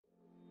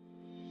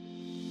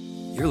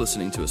You're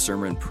listening to a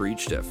sermon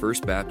preached at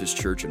First Baptist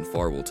Church in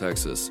Farwell,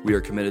 Texas. We are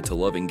committed to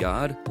loving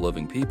God,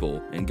 loving people,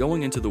 and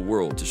going into the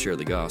world to share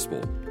the gospel.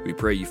 We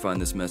pray you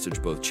find this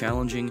message both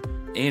challenging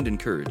and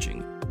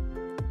encouraging.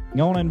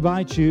 I want to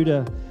invite you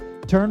to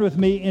turn with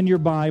me in your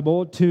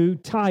Bible to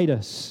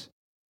Titus.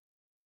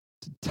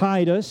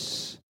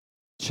 Titus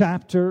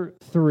chapter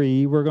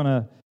 3. We're going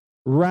to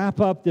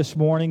wrap up this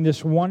morning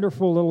this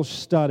wonderful little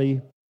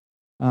study,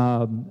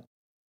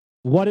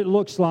 what it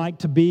looks like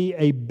to be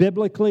a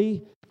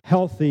biblically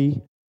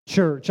healthy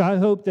church. I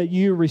hope that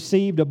you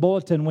received a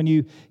bulletin when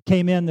you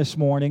came in this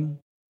morning.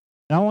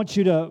 And I want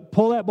you to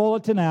pull that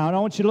bulletin out. I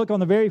want you to look on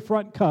the very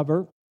front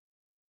cover.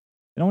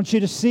 And I want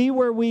you to see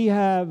where we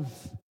have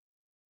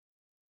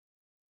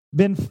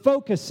been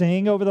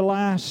focusing over the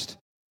last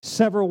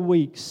several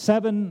weeks,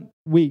 7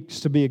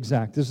 weeks to be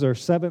exact. This is our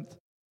 7th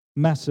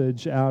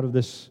message out of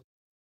this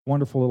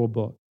wonderful little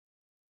book.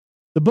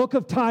 The book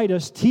of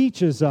Titus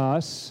teaches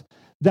us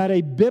that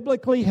a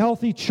biblically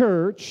healthy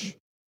church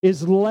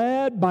is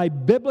led by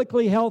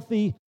biblically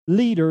healthy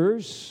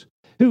leaders,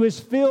 who is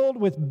filled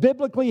with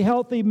biblically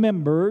healthy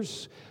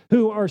members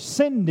who are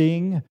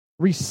sending,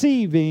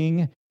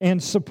 receiving,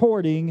 and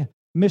supporting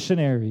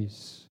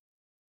missionaries.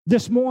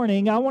 This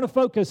morning, I want to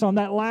focus on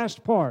that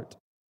last part.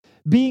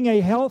 Being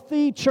a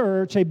healthy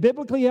church, a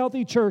biblically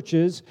healthy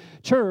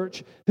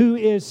church who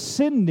is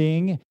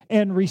sending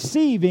and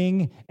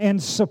receiving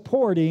and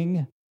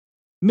supporting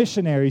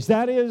missionaries.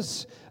 That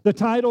is the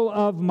title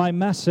of my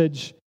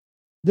message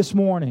this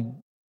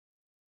morning.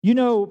 You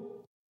know,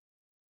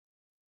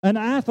 an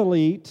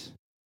athlete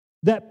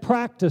that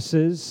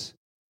practices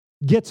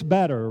gets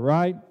better,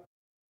 right?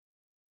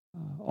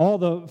 All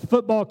the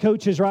football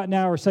coaches right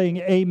now are saying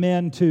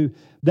amen to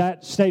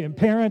that statement.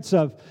 Parents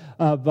of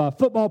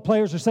football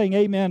players are saying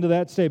amen to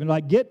that statement.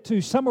 Like, get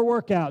to summer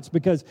workouts,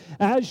 because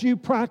as you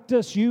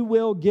practice, you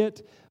will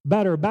get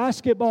better.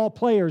 Basketball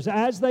players,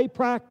 as they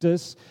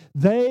practice,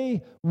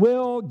 they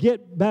will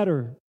get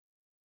better.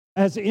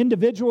 As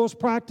individuals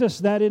practice,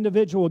 that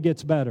individual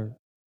gets better.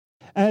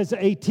 As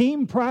a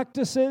team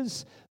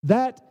practices,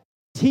 that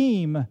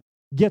team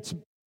gets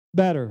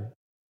better.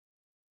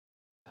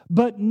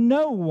 But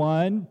no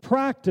one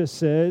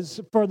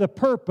practices for the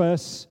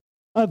purpose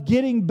of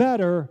getting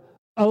better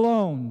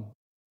alone.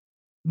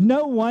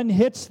 No one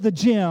hits the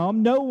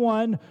gym. No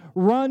one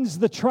runs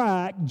the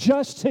track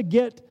just to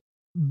get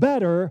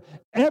better.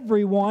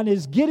 Everyone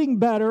is getting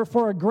better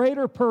for a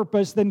greater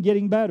purpose than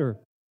getting better.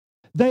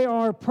 They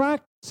are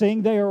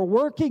practicing, they are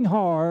working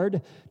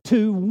hard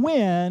to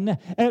win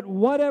at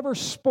whatever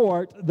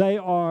sport they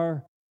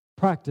are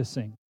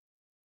practicing.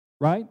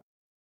 Right?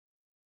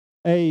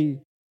 A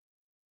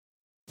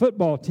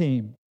football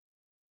team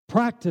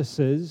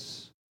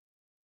practices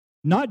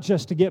not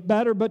just to get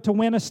better, but to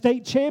win a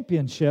state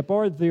championship,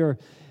 or if they're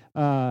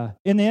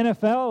in the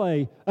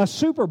NFL, a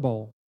Super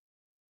Bowl.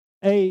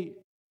 A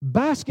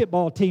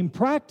basketball team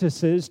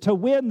practices to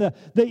win the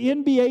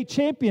NBA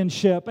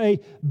championship. A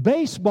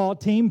baseball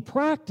team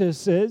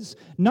practices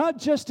not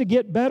just to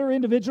get better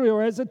individually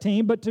or as a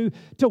team, but to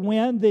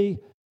win the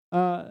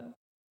I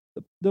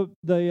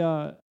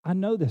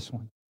know this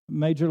one,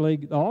 Major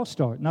League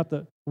All-Star, not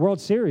the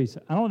World Series.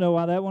 I don't know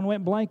why that one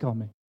went blank on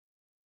me.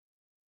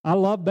 I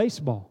love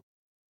baseball.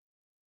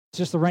 It's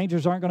just the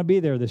Rangers aren't going to be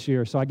there this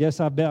year, so I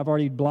guess I've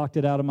already blocked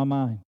it out of my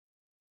mind.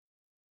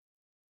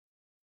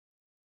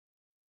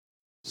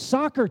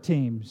 Soccer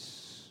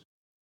teams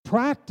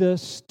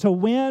practice to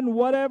win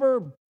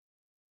whatever.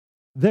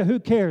 Who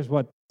cares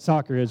what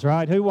soccer is,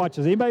 right? Who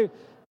watches? Anybody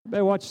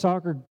watch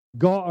soccer?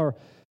 Golf or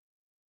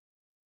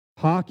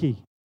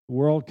hockey?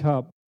 World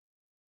Cup.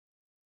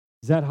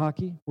 Is that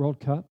hockey? World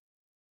Cup?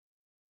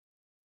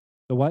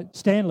 The what?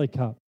 Stanley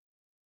Cup.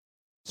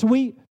 So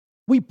we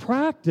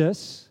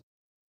practice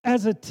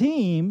as a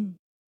team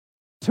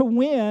to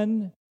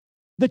win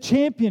the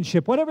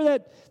championship, whatever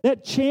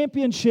that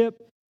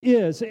championship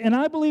is. And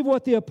I believe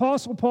what the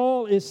Apostle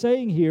Paul is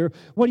saying here,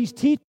 what he's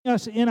teaching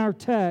us in our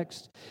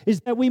text, is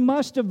that we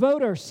must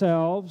devote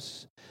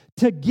ourselves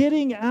to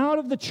getting out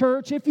of the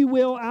church, if you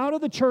will, out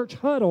of the church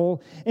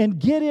huddle, and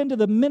get into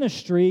the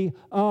ministry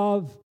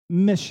of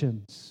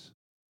missions.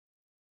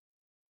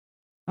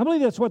 I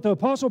believe that's what the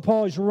Apostle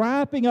Paul is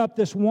wrapping up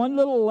this one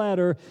little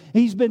letter.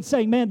 He's been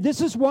saying, man,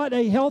 this is what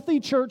a healthy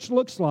church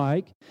looks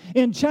like.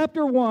 In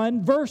chapter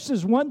 1,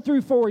 verses 1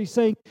 through 4, he's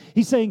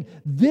saying,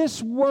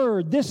 this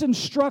word, this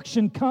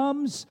instruction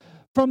comes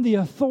from the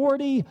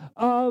authority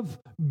of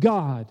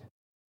God.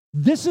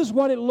 This is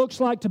what it looks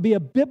like to be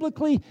a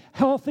biblically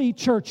healthy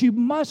church. You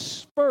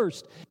must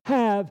first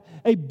have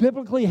a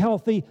biblically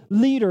healthy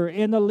leader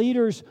and the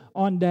leaders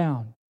on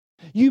down.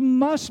 You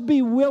must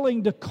be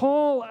willing to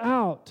call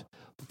out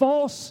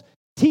false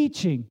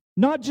teaching,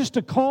 not just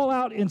to call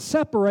out and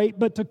separate,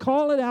 but to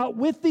call it out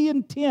with the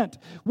intent,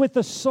 with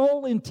the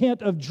sole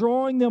intent of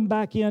drawing them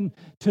back in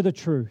to the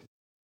truth.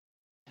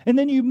 And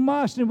then you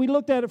must, and we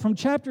looked at it from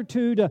chapter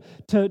 2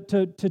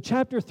 to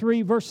chapter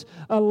 3, verse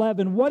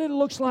 11, what it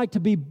looks like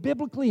to be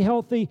biblically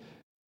healthy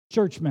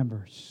church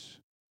members.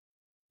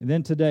 And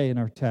then today in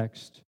our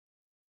text,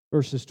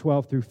 verses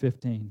 12 through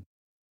 15.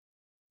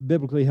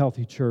 Biblically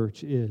healthy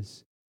church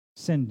is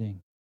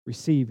sending,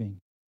 receiving,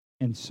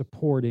 and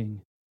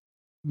supporting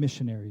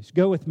missionaries.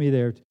 Go with me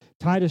there.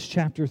 Titus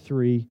chapter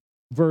 3,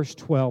 verse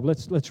 12.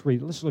 Let's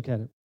read it. Let's look at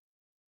it.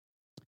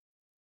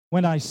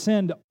 When I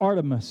send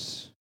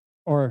Artemis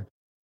or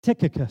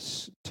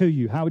Tychicus to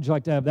you, how would you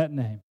like to have that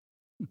name?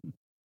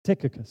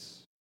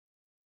 Tychicus.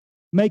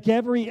 Make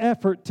every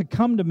effort to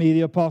come to me,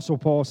 the Apostle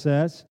Paul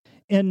says,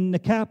 in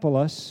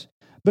Nicopolis,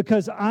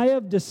 because I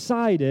have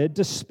decided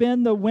to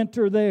spend the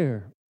winter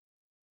there.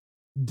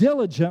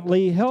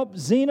 Diligently help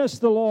Zenas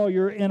the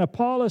lawyer and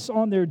Apollos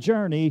on their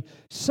journey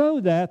so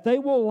that they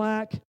will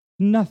lack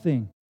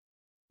nothing.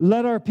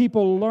 Let our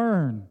people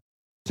learn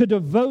to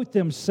devote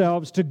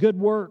themselves to good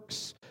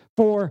works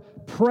for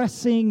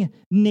pressing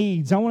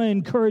needs. I want to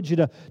encourage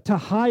you to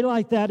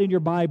highlight that in your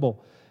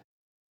Bible.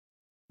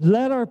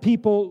 Let our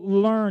people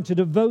learn to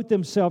devote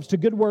themselves to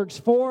good works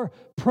for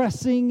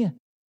pressing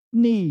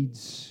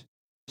needs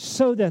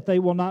so that they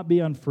will not be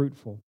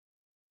unfruitful.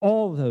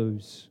 All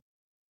those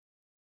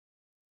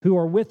who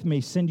are with me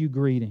send you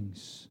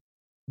greetings.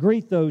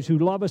 Greet those who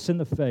love us in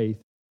the faith.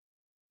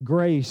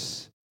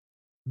 Grace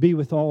be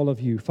with all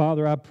of you.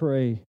 Father, I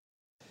pray,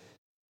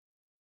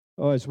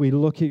 as we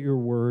look at your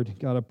word,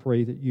 God, I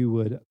pray that you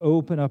would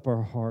open up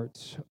our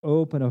hearts,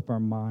 open up our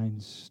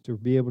minds to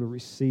be able to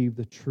receive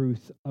the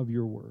truth of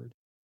your word.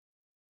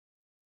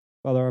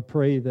 Father, I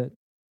pray that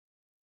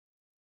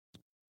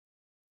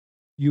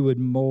you would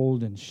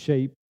mold and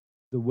shape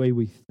the way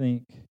we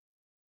think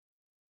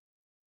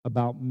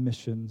about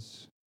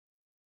missions,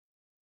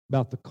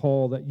 about the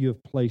call that you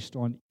have placed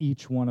on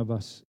each one of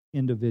us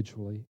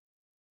individually,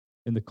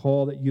 and the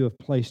call that you have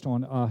placed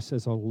on us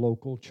as a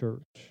local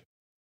church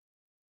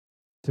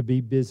to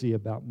be busy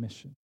about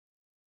mission.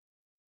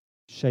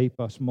 Shape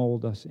us,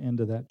 mold us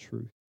into that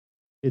truth.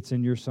 It's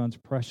in your Son's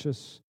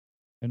precious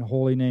and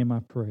holy name I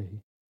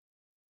pray.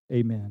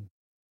 Amen.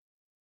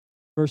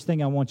 First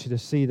thing I want you to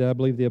see that I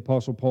believe the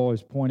Apostle Paul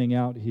is pointing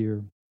out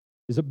here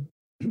is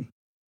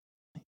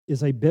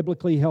a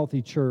biblically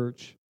healthy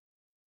church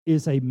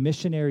is a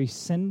missionary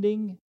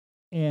sending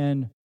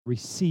and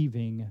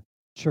receiving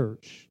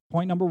church.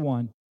 Point number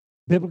one,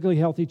 biblically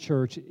healthy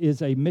church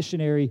is a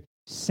missionary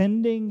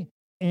sending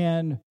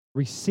and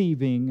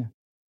receiving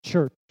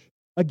church.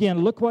 Again,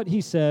 look what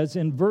he says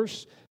in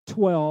verse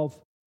 12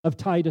 of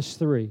Titus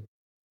 3.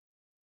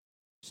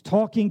 He's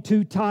talking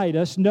to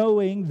Titus,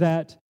 knowing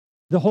that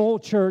the whole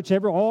church,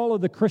 all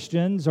of the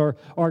Christians are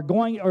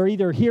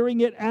either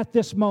hearing it at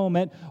this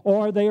moment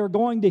or they are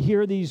going to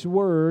hear these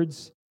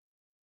words.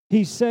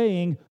 He's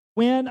saying,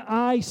 when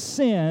I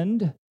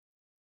send,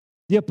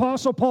 the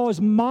Apostle Paul is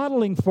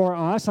modeling for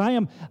us, I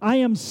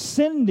am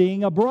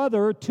sending a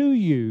brother to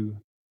you.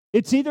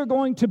 It's either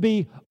going to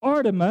be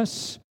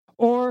Artemis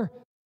or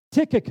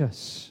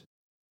Tychicus.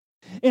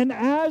 And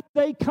as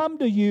they come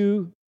to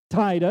you,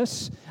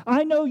 Titus,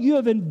 I know you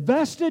have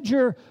invested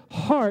your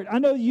heart. I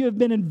know you have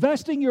been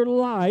investing your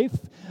life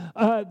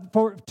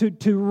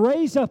to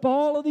raise up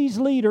all of these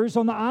leaders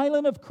on the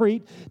island of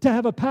Crete, to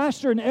have a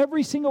pastor in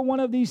every single one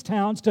of these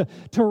towns,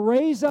 to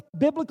raise up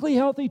biblically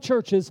healthy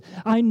churches.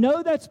 I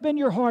know that's been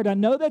your heart. I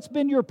know that's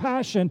been your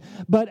passion.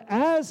 But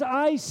as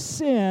I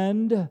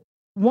send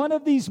one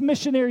of these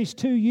missionaries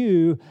to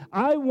you,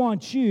 I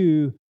want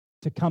you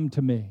to come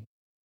to me.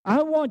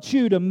 I want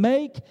you to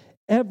make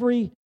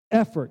every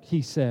effort,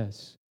 he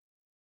says.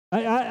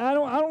 I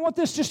don't want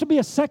this just to be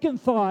a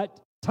second thought,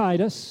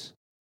 Titus.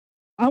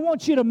 I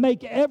want you to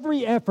make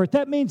every effort.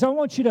 That means I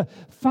want you to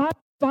find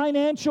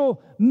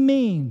financial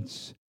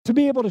means to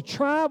be able to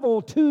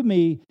travel to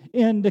me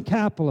in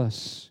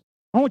Nicopolis.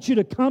 I want you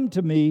to come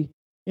to me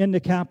in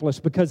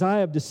Nicopolis because I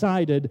have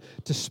decided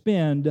to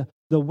spend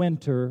the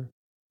winter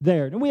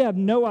there. And we have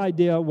no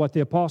idea what the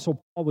Apostle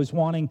Paul was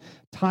wanting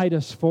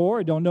Titus for.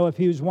 I don't know if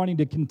he was wanting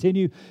to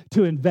continue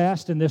to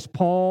invest in this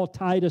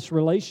Paul-Titus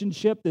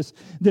relationship, this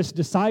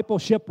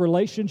discipleship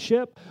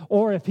relationship,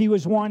 or if he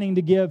was wanting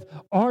to give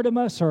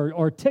Artemis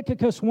or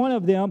Tychicus, one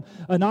of them,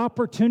 an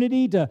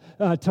opportunity to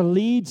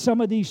lead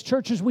some of these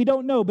churches. We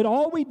don't know. But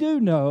all we do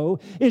know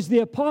is the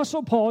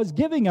Apostle Paul is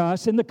giving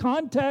us, in the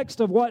context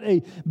of what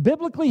a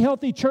biblically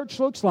healthy church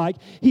looks like,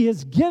 he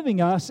is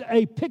giving us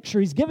a picture.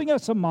 He's giving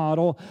us a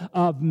model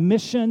of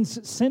missions,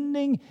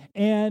 sending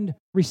and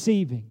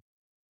receiving.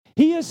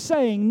 He is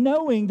saying,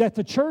 knowing that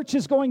the church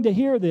is going to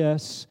hear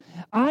this,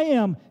 I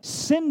am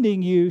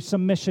sending you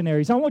some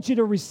missionaries. I want you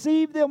to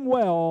receive them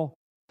well,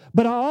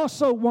 but I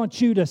also want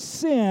you to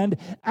send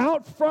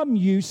out from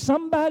you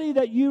somebody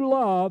that you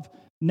love,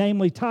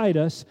 namely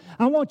Titus.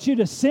 I want you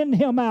to send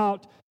him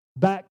out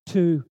back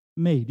to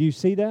me. Do you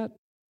see that?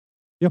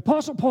 The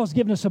Apostle Paul has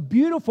given us a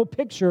beautiful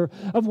picture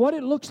of what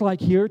it looks like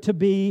here to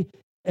be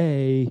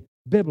a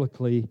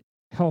biblically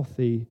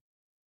healthy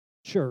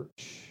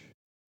church.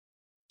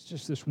 It's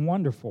just this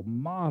wonderful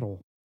model.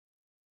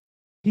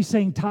 He's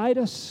saying,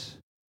 Titus,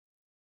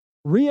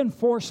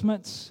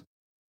 reinforcements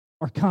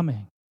are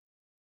coming.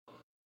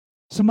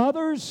 Some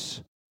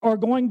others are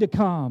going to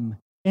come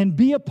and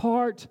be a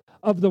part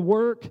of the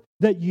work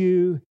that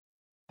you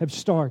have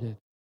started.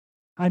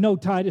 I know,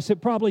 Titus,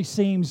 it probably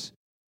seems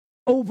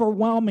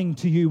overwhelming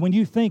to you when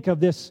you think of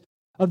this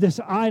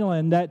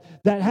island that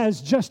has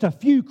just a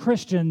few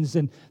Christians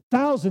and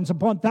thousands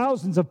upon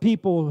thousands of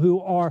people who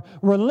are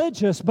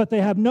religious, but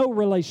they have no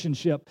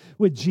relationship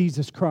with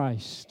Jesus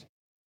Christ.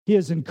 He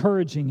is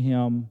encouraging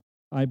him,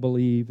 I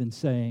believe, and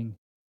saying,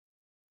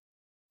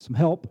 some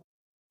help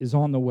is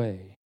on the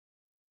way.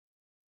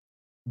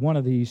 One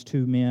of these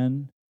two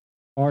men,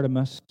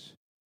 Artemis,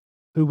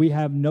 who we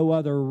have no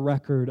other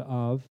record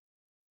of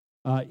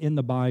in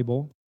the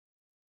Bible,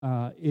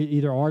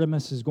 either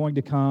Artemis is going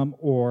to come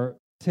or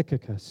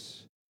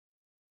Tychicus.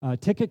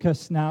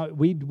 Tychicus, now,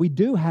 we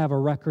do have a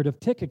record of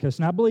Tychicus,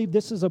 and I believe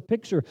this is a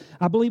picture.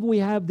 I believe we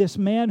have this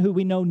man who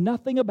we know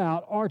nothing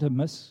about,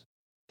 Artemis,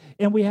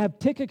 and we have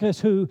Tychicus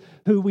who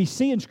we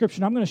see in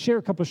Scripture. I'm going to share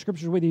a couple of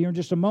scriptures with you here in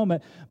just a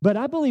moment, but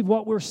I believe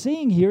what we're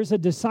seeing here is a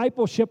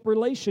discipleship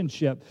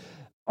relationship.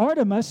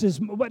 Artemis is,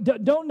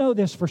 don't know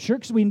this for sure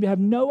because we have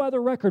no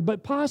other record,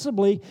 but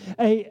possibly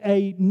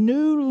a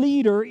new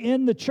leader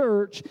in the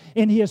church,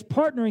 and he is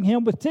partnering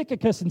him with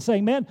Tychicus and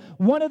saying, man,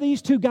 one of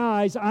these two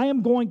guys I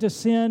am going to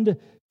send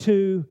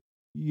to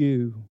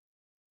you.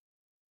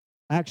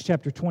 Acts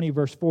chapter 20,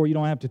 verse 4, you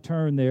don't have to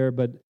turn there,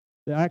 but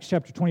Acts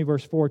chapter 20,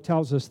 verse 4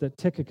 tells us that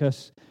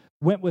Tychicus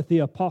went with the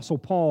Apostle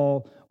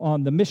Paul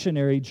on the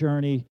missionary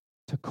journey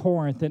to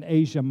Corinth in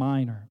Asia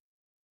Minor.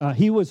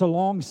 He was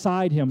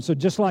alongside him. So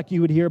just like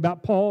you would hear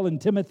about Paul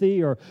and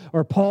Timothy or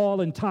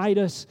Paul and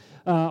Titus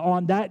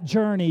on that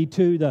journey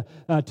to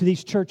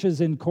these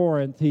churches in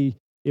Corinth,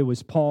 it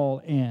was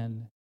Paul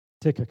and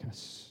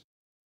Tychicus.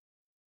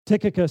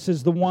 Tychicus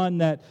is the one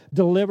that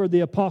delivered the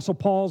Apostle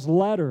Paul's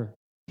letter.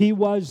 He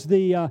was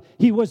the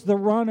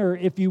runner,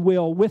 if you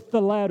will, with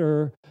the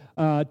letter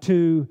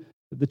to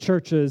the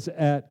churches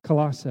at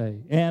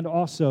Colossae and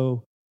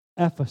also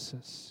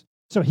Ephesus.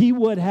 So he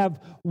would have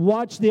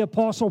watched the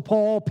Apostle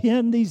Paul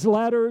pen these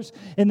letters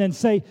and then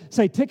say,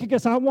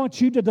 Tychicus, I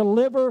want you to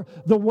deliver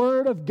the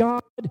word of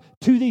God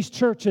to these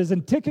churches.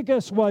 And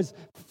Tychicus was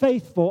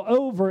faithful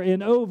over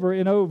and over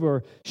and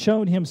over,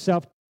 shown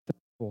himself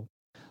faithful.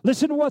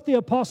 Listen to what the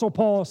Apostle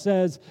Paul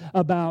says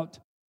about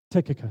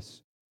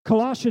Tychicus.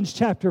 Colossians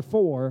chapter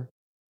 4,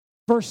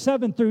 verse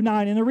 7 through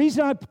 9. And the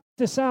reason I put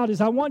this out is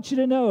I want you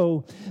to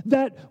know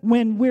that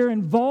when we're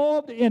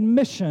involved in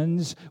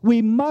missions,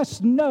 we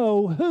must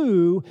know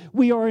who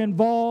we are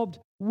involved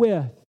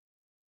with.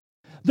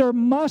 There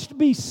must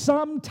be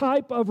some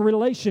type of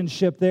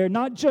relationship there,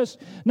 not just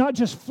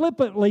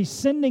flippantly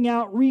sending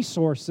out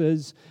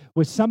resources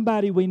with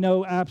somebody we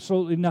know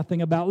absolutely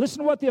nothing about. Listen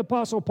to what the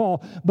Apostle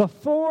Paul,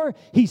 before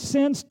he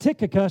sends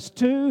Tychicus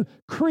to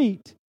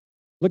Crete,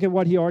 look at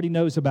what he already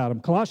knows about him.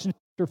 Colossians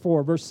chapter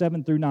 4, verse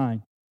 7 through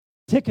 9.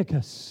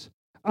 Tychicus,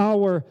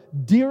 our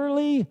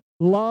dearly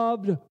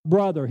loved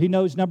brother. He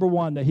knows, number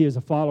one, that he is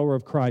a follower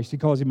of Christ. He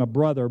calls him a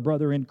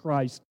brother in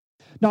Christ.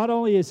 Not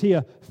only is he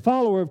a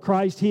follower of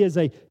Christ, he is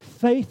a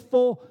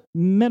faithful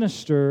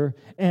minister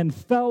and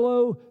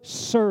fellow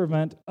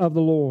servant of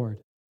the Lord.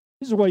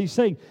 This is what he's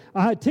saying.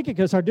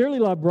 Tychicus, our dearly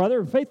loved brother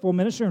and faithful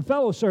minister and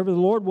fellow servant of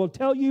the Lord, will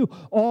tell you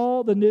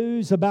all the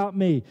news about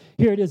me.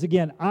 Here it is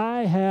again.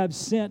 I have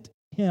sent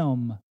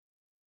him.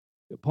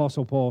 The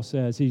Apostle Paul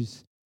says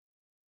he's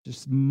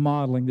just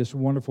modeling this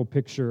wonderful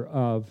picture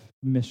of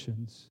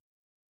missions.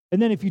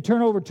 And then if you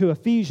turn over to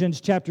Ephesians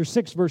chapter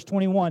 6, verse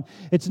 21,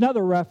 it's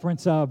another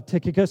reference of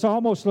Tychicus.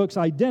 Almost looks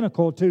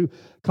identical to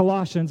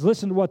Colossians.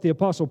 Listen to what the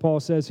Apostle Paul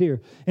says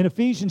here. In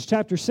Ephesians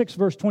chapter 6,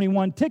 verse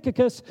 21,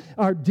 Tychicus,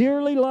 our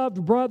dearly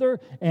loved brother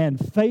and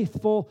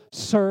faithful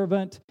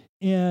servant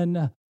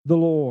in the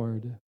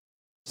Lord.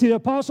 See, the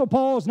Apostle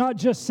Paul is not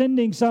just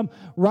sending some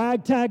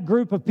ragtag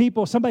group of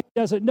people somebody he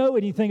doesn't know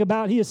anything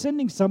about. He is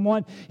sending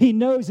someone he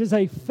knows is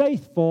a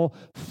faithful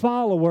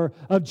follower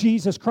of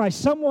Jesus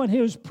Christ, someone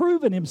who has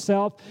proven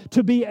himself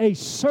to be a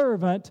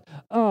servant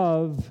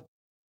of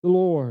the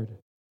Lord.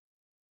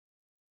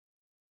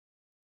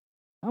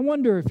 I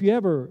wonder if you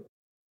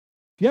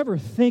ever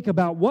think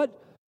about what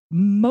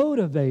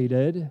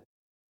motivated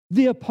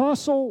the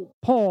Apostle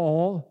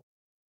Paul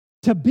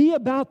to be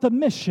about the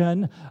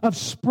mission of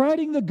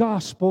spreading the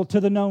gospel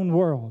to the known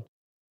world.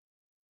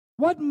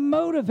 What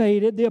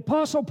motivated the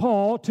Apostle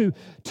Paul to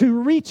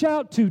reach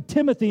out to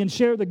Timothy and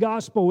share the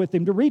gospel with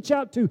him, to reach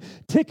out to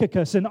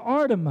Tychicus and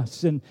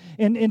Artemis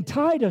and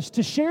Titus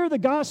to share the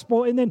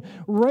gospel and then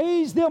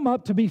raise them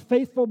up to be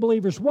faithful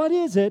believers? What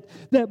is it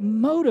that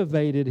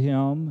motivated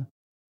him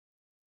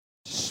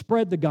to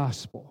spread the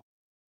gospel?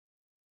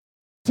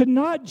 To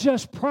not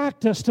just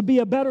practice to be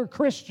a better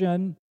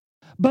Christian,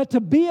 but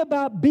to be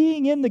about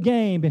being in the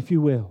game, if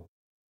you will.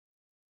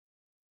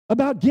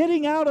 About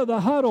getting out of the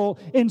huddle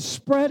and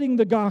spreading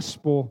the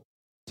gospel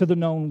to the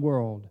known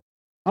world.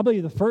 I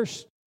believe the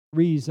first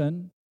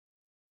reason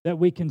that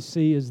we can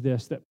see is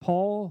this, that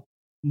Paul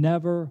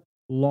never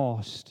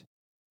lost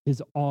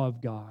his awe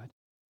of God.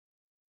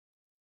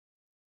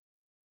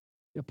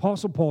 The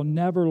Apostle Paul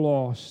never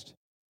lost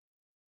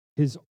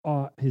his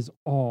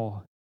awe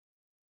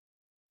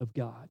of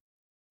God.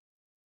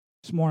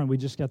 This morning we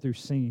just got through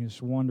singing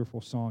this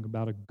wonderful song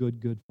about a good,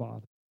 good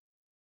Father.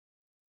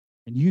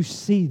 And you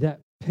see that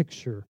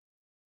picture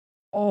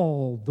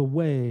all the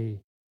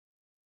way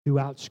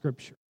throughout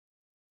Scripture.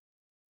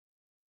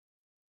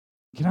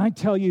 Can I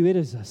tell you, it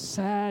is a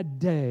sad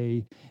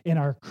day in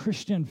our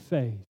Christian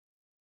faith.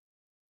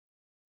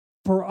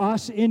 For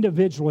us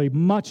individually,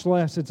 much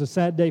less it's a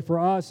sad day for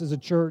us as a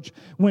church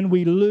when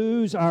we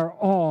lose our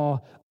awe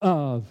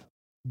of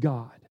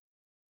God.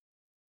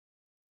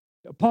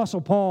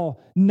 Apostle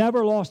Paul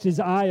never lost his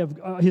awe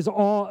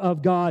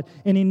of God,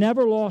 and he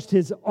never lost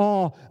his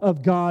awe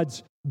of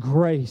God's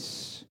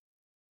grace.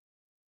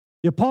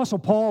 The Apostle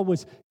Paul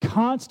was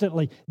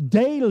constantly,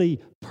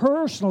 daily,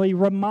 personally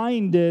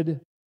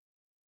reminded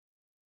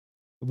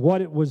of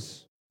what it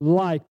was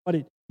like, what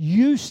it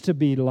used to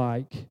be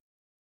like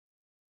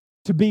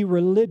to be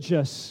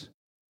religious,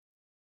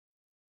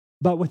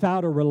 but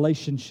without a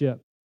relationship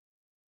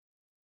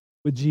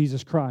with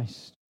Jesus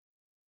Christ.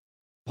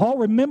 Paul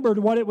remembered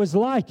what it was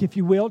like, if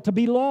you will, to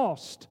be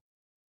lost.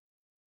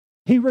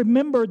 He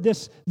remembered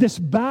this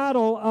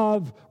battle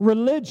of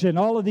religion,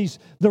 all of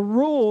the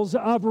rules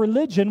of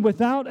religion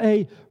without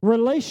a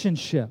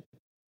relationship.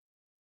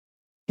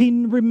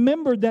 He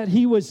remembered that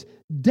he was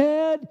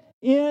dead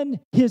in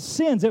his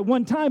sins at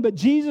one time, but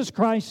Jesus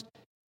Christ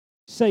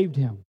saved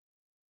him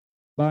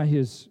by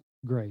His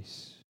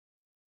grace.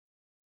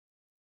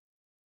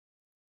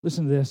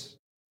 Listen to this,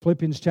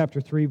 Philippians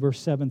chapter 3, verse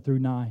 7 through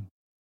 9.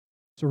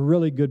 It's a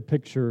really good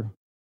picture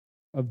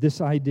of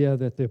this idea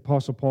that the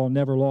Apostle Paul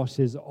never lost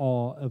his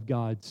awe of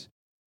God's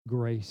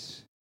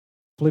grace.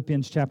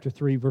 Philippians chapter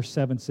 3, verse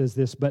 7 says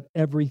this, but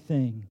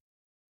everything,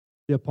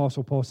 the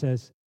Apostle Paul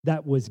says,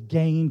 that was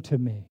gain to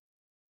me.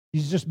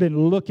 He's just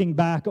been looking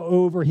back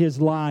over his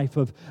life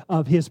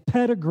of his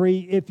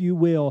pedigree, if you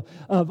will,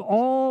 of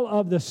all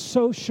of the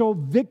social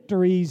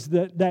victories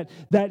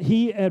that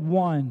he had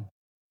won,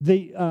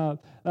 the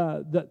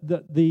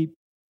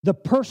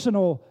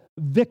personal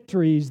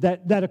victories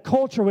that a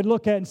culture would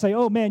look at and say,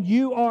 oh man,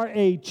 you are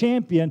a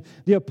champion.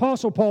 The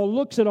Apostle Paul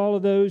looks at all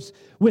of those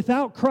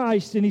without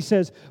Christ and he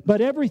says, but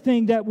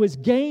everything that was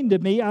gained to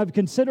me, I've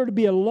considered to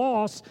be a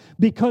loss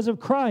because of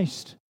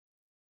Christ.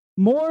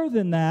 More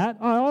than that,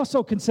 I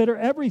also consider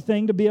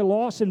everything to be a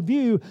loss in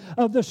view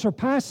of the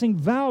surpassing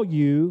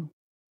value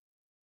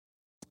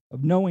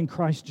of knowing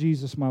Christ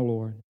Jesus my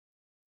Lord.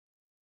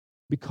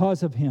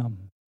 Because of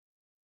Him,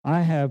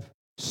 I have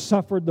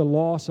suffered the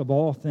loss of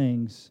all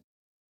things.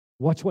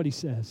 Watch what he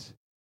says.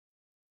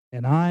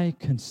 And I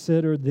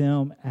consider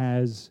them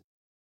as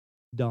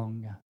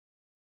dung.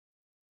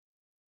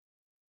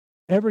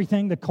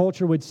 Everything the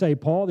culture would say,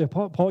 Paul,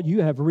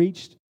 you have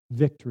reached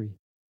victory.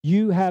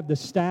 You have the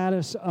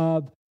status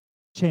of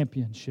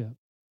championship.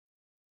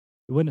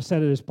 He wouldn't have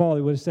said it as Paul,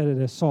 he would have said it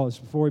as Saul. It's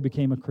before he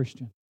became a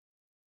Christian.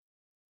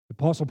 The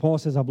Apostle Paul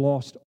says, I've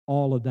lost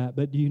all of that.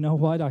 But do you know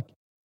what?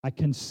 I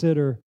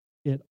consider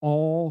it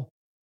all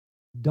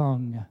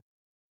dung.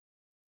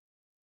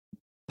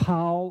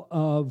 Pile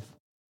of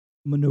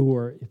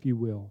manure, if you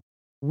will.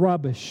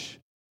 Rubbish,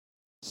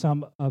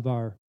 some of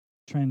our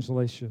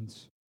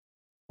translations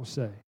will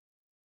say.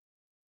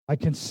 I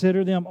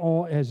consider them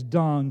all as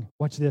dung.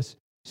 Watch this.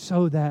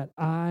 So that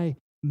I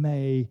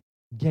may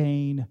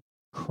gain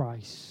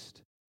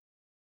Christ.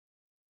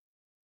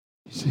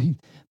 You see,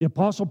 the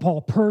Apostle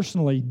Paul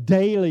personally,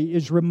 daily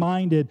is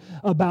reminded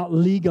about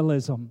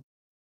legalism.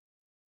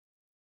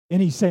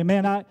 And he's saying,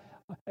 man,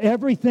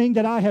 everything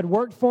that I had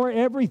worked for,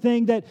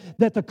 everything that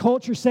the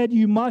culture said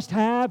you must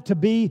have to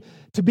be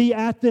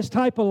at this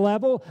type of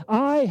level,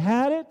 I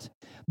had it,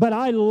 but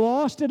I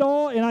lost it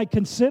all and I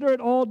consider it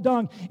all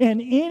dung.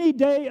 And any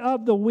day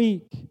of the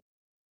week,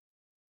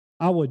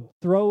 I would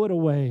throw it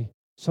away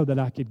so that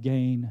I could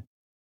gain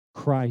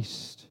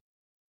Christ.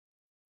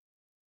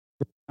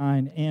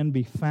 And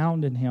be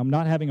found in Him,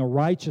 not having a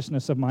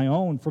righteousness of my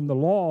own from the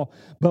law,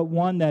 but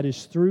one that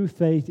is through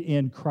faith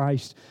in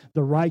Christ,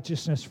 the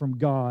righteousness from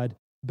God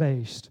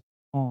based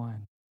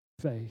on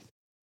faith.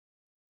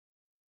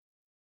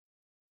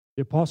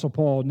 The Apostle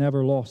Paul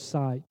never lost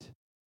sight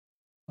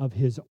of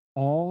his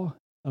awe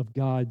of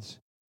God's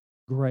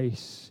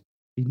grace.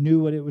 He knew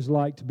what it was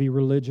like to be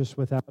religious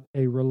without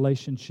a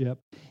relationship.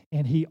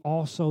 And he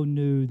also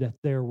knew that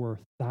there were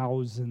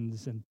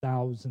thousands and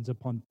thousands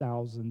upon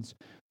thousands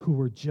who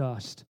were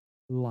just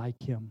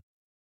like him.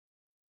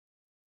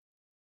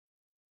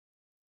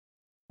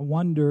 I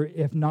wonder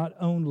if not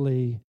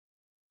only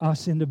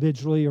us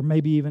individually or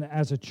maybe even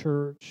as a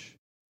church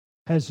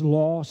has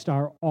lost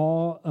our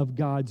awe of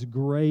God's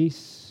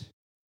grace,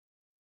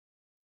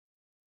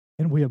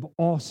 and we have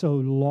also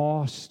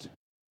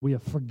we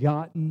have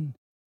forgotten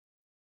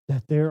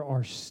that there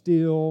are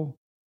still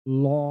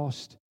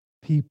lost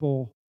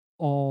people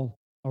all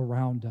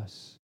around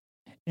us.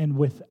 And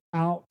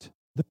without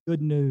the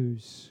good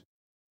news,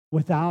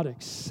 without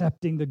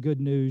accepting the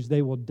good news,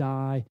 they will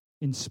die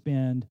and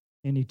spend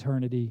an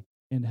eternity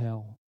in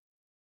hell.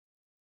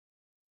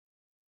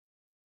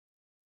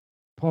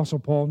 Apostle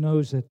Paul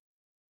knows that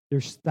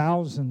there's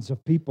thousands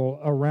of people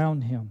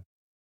around him.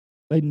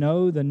 They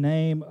know the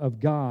name of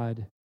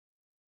God,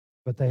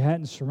 but they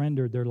hadn't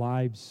surrendered their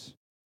lives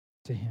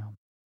to Him.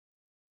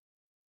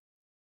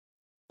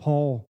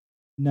 Paul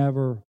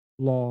never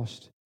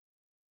lost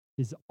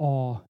his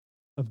awe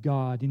of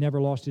God. He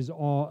never lost his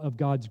awe of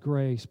God's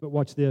grace. But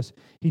watch this.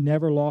 He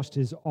never lost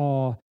his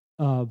awe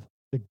of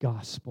the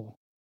gospel.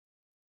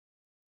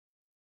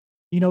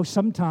 You know,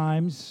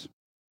 sometimes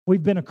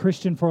we've been a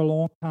Christian for a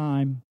long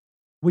time.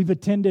 We've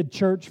attended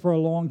church for a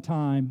long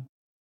time.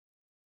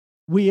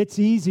 It's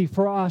easy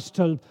for us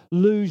to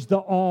lose the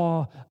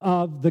awe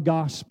of the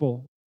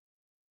gospel.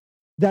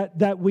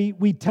 That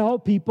we tell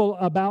people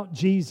about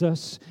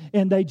Jesus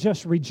and they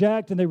just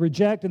reject and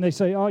they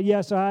say, oh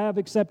yes, I have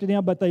accepted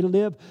Him, but they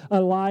live a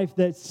life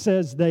that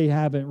says they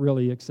haven't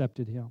really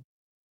accepted Him.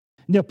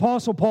 And the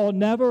Apostle Paul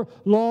never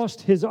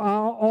lost his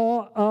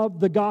awe of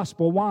the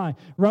gospel. Why?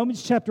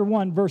 Romans chapter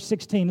 1, verse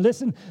 16.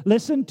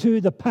 Listen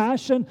to the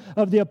passion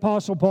of the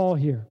Apostle Paul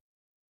here.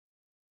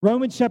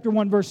 Romans chapter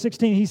 1, verse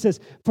 16, he says,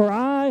 "For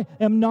I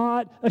am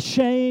not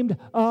ashamed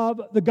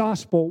of the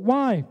gospel."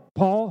 Why,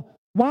 Paul?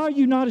 Why are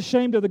you not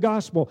ashamed of the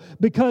gospel?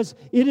 Because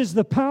it is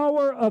the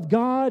power of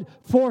God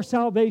for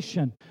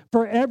salvation,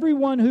 for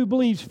everyone who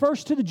believes,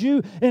 first to the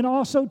Jew and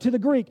also to the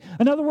Greek.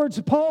 In other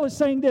words, Paul is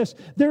saying this: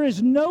 there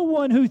is no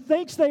one who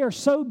thinks they are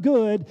so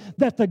good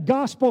that the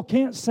gospel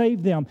can't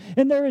save them.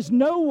 And there is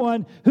no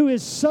one who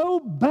is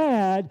so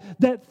bad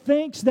that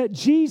thinks that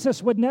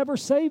Jesus would never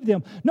save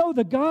them. No,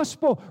 the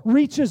gospel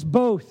reaches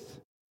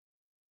both.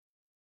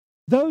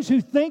 Those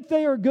who think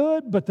they are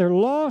good, but they're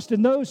lost,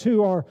 and those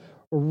who are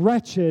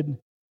wretched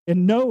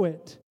and know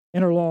it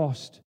and are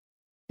lost.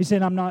 He's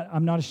saying, I'm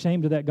not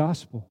ashamed of that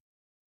gospel,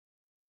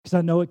 because I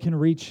know it can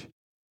reach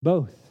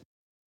both.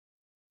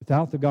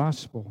 Without the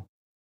gospel,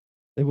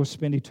 they will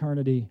spend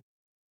eternity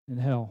in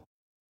hell.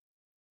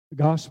 The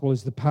gospel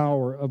is the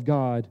power of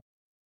God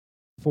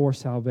for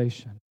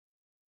salvation.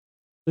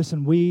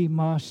 Listen, we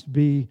must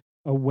be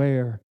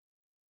aware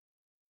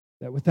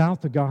that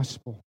without the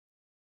gospel,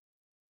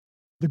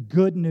 the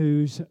good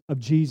news of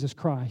Jesus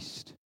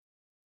Christ,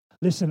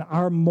 listen,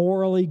 our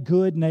morally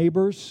good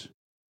neighbors,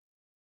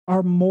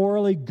 our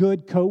morally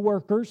good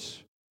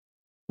co-workers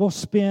will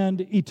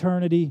spend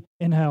eternity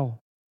in hell.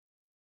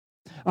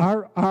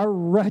 Our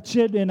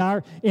wretched in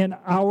our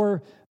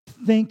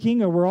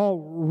thinking, or we're all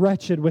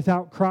wretched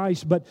without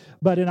Christ,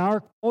 but in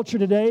our culture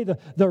today,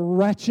 the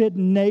wretched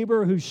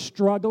neighbor who's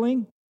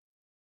struggling,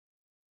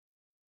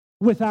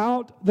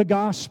 without the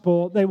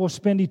gospel, they will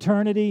spend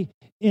eternity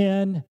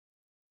in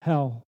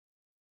hell.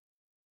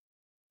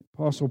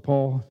 Apostle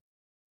Paul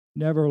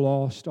never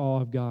lost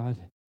awe of God,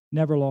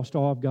 never lost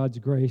awe of God's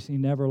grace. He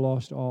never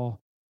lost awe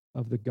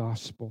of the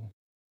gospel.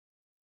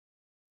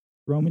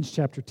 Romans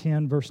chapter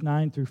 10, verse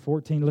 9 through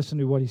 14, listen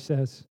to what he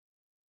says.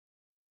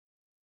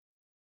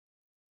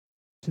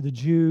 To the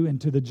Jew and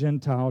to the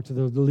Gentile, to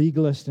the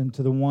legalist and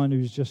to the one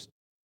who's just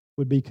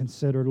would be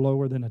considered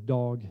lower than a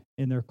dog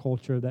in their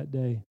culture of that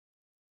day.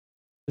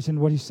 Listen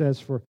to what he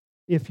says: "For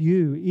if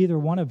you, either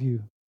one of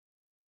you,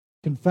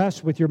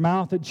 confess with your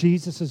mouth that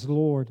Jesus is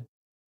Lord,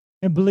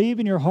 and believe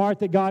in your heart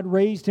that God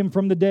raised Him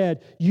from the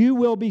dead, you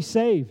will be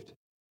saved."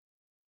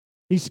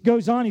 He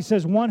goes on, he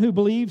says, one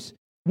believes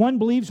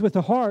with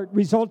the heart,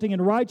 resulting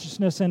in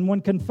righteousness, and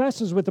one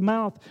confesses with the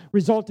mouth,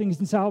 resulting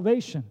in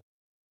salvation.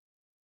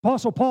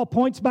 Apostle Paul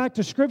points back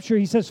to Scripture.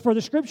 He says, for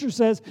the Scripture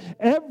says,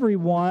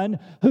 everyone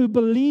who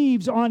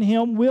believes on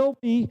Him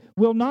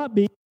will not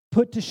be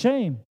put to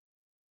shame,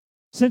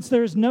 since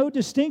there is no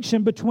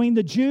distinction between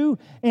the Jew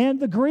and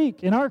the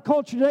Greek. In our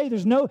culture today,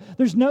 there's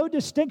no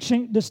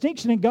distinction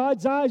in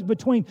God's eyes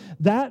between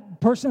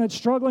that person that's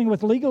struggling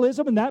with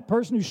legalism and that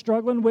person who's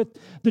struggling with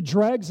the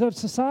dregs of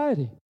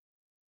society.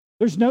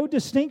 There's no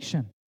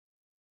distinction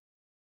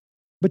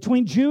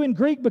between Jew and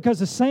Greek, because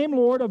the same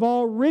Lord of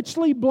all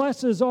richly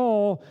blesses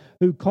all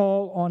who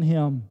call on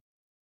Him.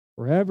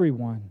 For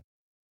everyone,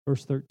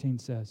 verse 13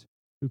 says,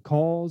 who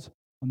calls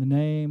on the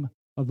name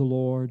of the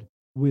Lord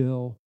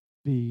will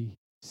be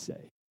saved.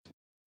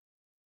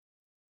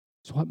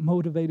 So what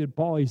motivated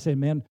Paul? He said,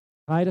 man,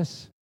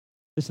 Titus,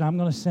 listen, I'm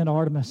going to send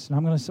Artemis, and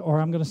I'm going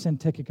to send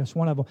Tychicus,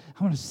 one of them.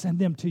 I'm going to send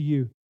them to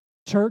you.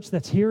 Church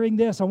that's hearing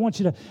this, I want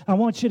you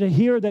to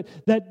hear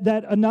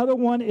that another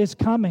one is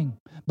coming.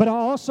 But I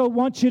also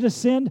want you to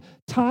send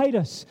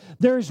Titus.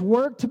 There's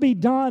work to be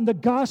done. The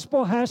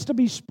gospel has to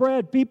be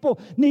spread.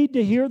 People need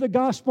to hear the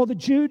gospel. The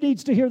Jew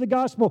needs to hear the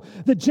gospel.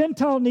 The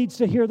Gentile needs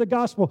to hear the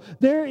gospel.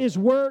 There is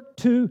work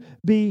to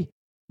be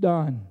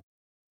done.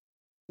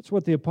 That's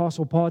what the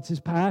Apostle Paul, it's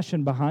his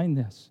passion behind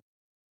this.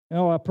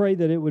 I pray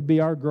that it would be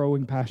our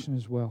growing passion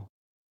as well.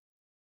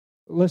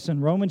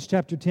 Listen, Romans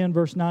chapter 10,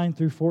 verse 9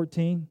 through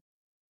 14.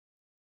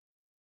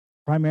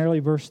 Primarily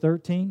verse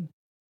 13.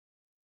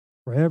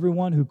 For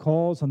everyone who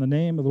calls on the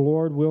name of the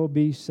Lord will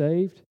be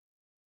saved.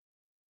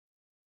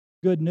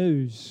 Good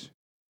news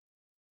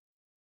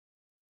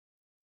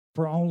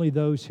for only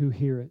those who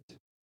hear it.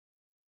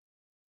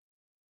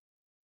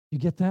 You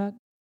get that?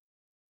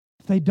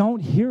 If they don't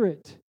hear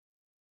it,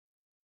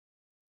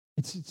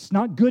 it's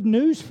not good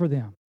news for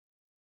them.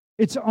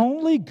 It's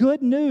only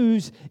good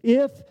news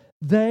if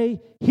they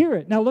hear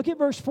it. Now look at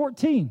verse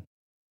 14.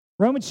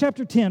 Romans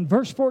chapter 10,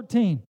 verse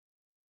 14.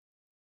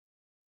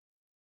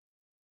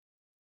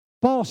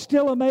 Paul,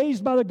 still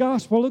amazed by the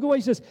gospel. Look at what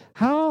he says.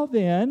 How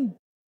then,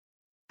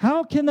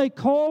 how can they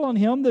call on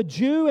him, the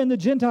Jew and the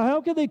Gentile,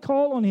 how can they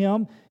call on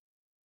him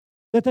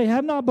that they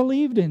have not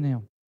believed in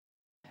him?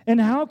 And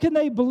how can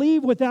they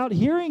believe without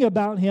hearing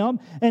about him?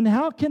 And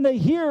how can they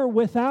hear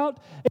without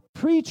a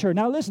preacher?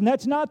 Now listen,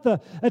 that's not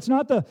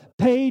the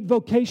paid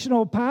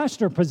vocational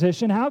pastor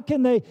position. How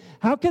can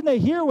they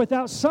hear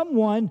without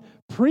someone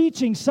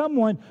preaching,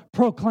 someone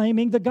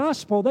proclaiming the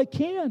gospel? They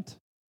can't.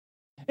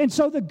 And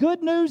so the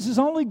good news is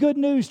only good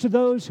news to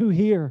those who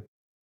hear.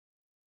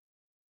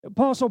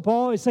 Apostle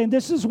Paul is saying,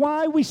 this is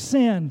why we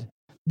send.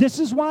 This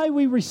is why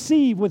we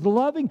receive with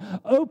loving,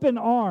 open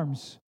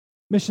arms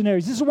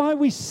missionaries. This is why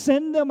we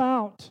send them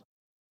out.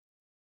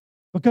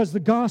 Because the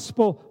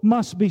gospel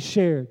must be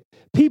shared.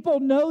 People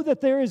know that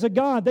there is a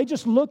God. They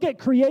just look at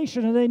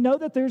creation and they know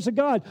that there's a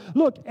God.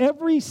 Look,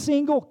 every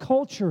single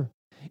culture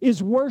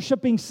is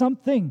worshiping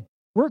something.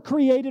 We're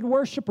created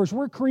worshipers.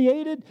 We're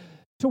created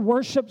to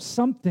worship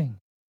something.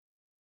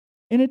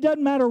 And it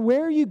doesn't matter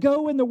where you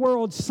go in the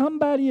world,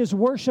 somebody is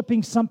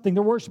worshiping something.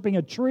 They're worshiping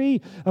a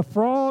tree, a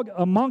frog,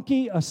 a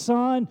monkey, a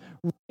sun,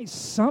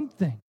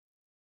 something.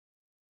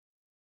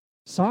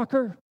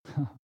 Soccer?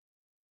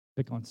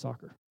 Pick on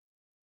soccer.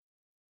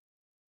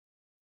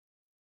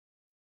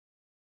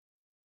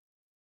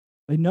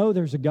 They know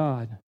there's a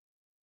God.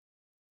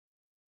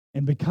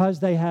 And because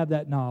they have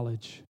that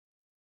knowledge,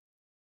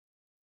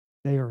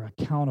 they are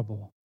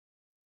accountable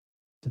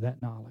to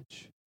that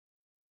knowledge.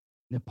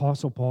 The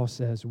Apostle Paul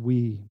says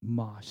we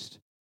must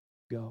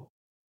go.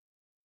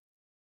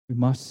 We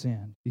must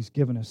send. He's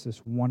given us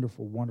this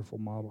wonderful, wonderful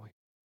model.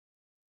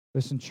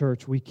 Listen,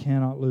 church, we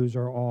cannot lose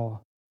our awe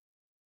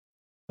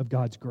of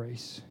God's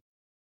grace.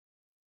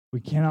 We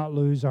cannot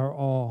lose our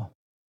awe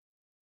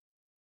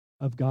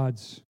of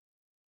God's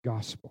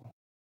gospel.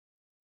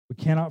 We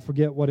cannot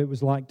forget what it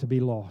was like to be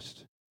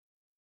lost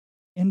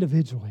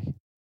individually.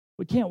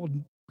 We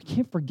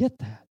can't forget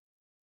that.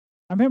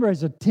 I remember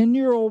as a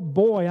 10-year-old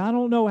boy, I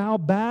don't know how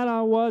bad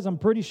I was. I'm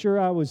pretty sure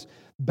I was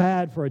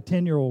bad for a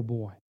 10-year-old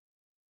boy.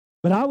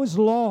 But I was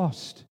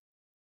lost,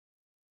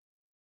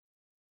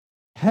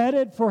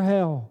 headed for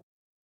hell.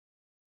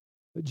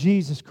 But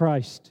Jesus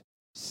Christ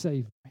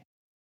saved me.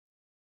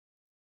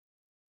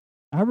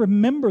 I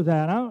remember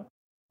that. I don't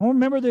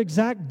remember the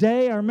exact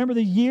day. I remember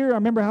the year. I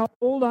remember how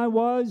old I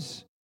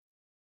was.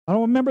 I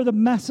don't remember the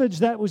message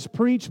that was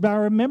preached, but I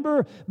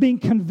remember being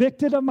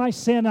convicted of my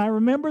sin. I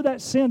remember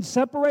that sin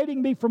separating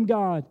me from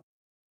God.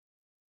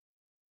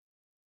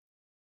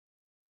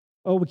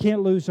 Oh, we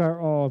can't lose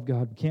our awe of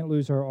God. We can't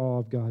lose our awe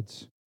of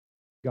God's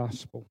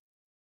gospel.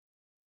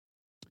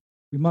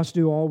 We must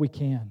do all we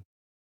can,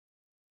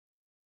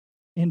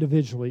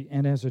 individually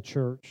and as a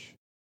church,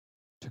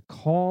 to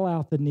call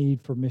out the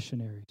need for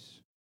missionaries,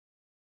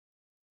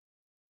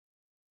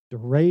 to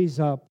raise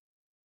up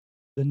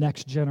the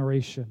next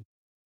generation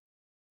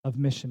of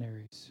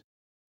missionaries.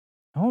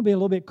 I want to be a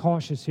little bit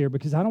cautious here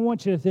because I don't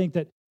want you to think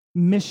that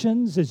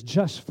missions is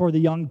just for the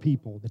young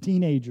people, the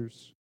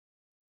teenagers.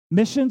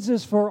 Missions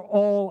is for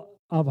all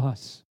of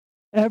us,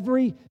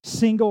 every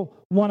single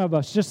one of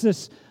us. Just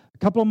this a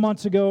couple of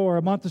months ago or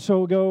a month or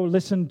so ago,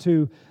 listened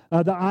to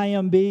the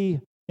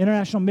IMB,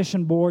 International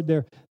Mission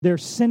Board, their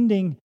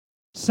sending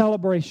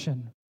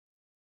celebration.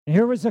 And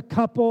here was a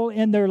couple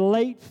in their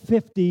late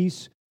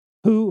 50s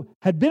who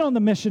had been on the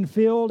mission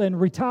field and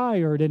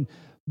retired and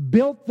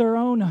built their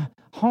own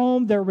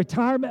home, their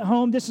retirement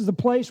home. This is the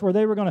place where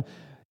they were going to,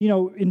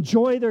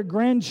 enjoy their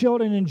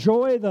grandchildren,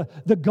 enjoy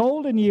the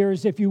golden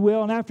years, if you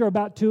will. And after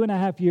about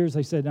 2.5 years,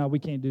 they said, no, we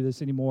can't do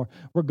this anymore.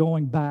 We're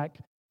going back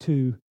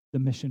to the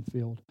mission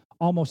field.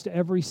 Almost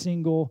every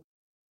single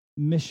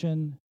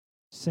mission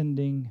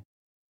sending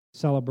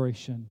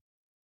celebration,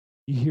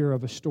 you hear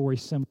of a story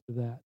similar to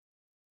that.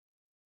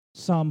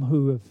 Some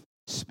who have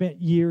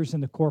spent years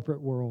in the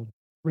corporate world,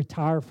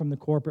 retire from the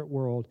corporate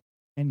world,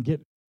 and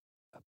get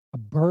a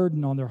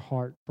burden on their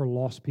heart for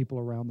lost people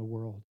around the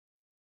world.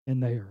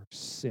 And they are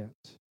sent.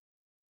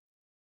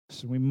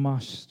 So we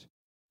must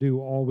do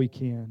all we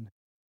can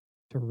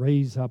to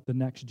raise up the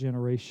next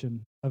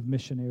generation of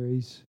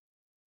missionaries,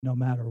 no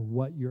matter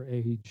what your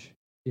age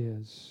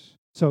is.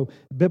 So,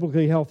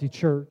 biblically healthy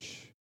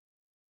church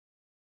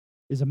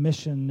is a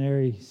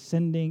missionary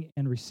sending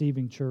and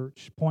receiving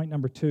church. Point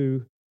number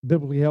 2,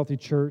 biblically healthy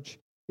church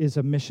is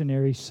a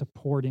missionary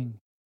supporting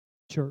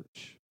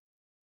church.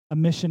 A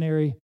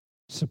missionary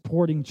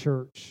supporting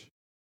church.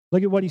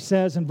 Look at what he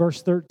says in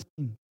verse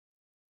 13.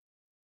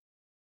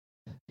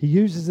 He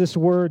uses this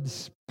word,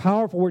 this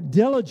powerful word,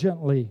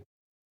 diligently,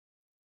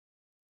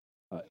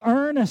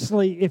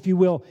 earnestly, if you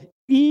will,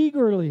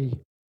 eagerly,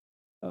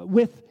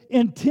 with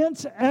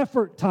intense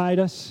effort,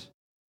 Titus,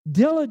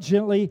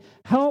 diligently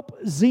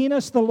help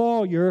Zenas the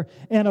lawyer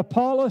and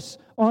Apollos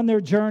on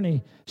their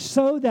journey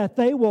so that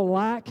they will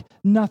lack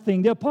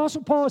nothing. The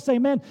Apostle Paul is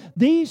saying, man,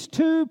 these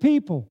two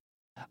people,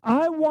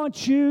 I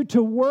want you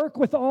to work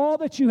with all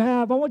that you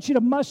have. I want you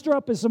to muster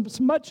up as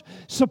much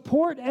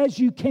support as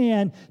you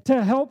can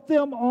to help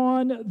them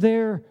on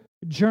their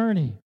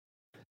journey.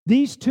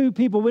 These two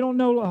people, we don't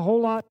know a whole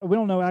lot. We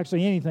don't know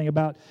actually anything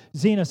about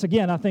Zenos.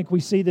 Again, I think we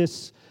see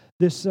this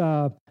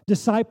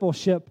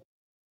discipleship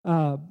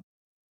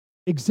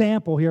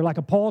example here, like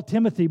a Paul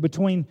Timothy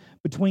between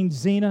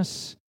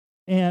Zenos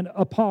and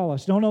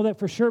Apollos. Don't know that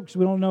for sure because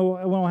we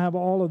don't have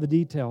all of the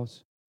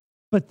details.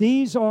 But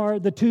these are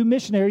the two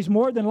missionaries.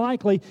 More than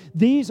likely,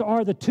 these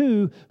are the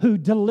two who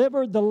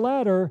delivered the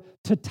letter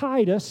to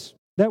Titus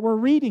that we're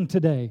reading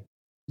today,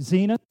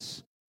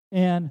 Zenos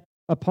and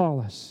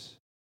Apollos.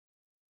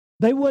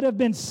 They would have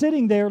been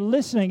sitting there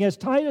listening as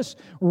Titus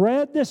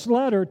read this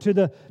letter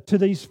to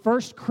these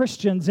first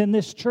Christians in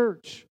this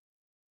church.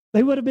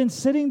 They would have been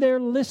sitting there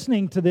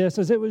listening to this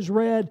as it was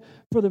read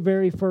for the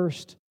very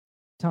first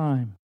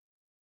time.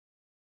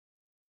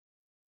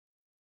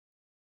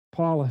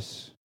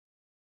 Apollos.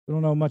 We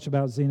don't know much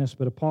about Zenos,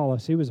 but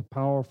Apollos, he was a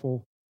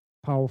powerful,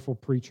 powerful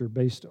preacher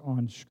based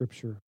on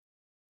Scripture,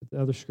 the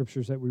other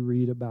Scriptures that we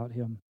read about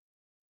him.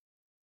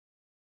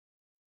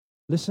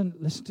 Listen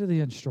to the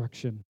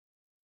instruction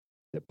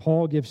that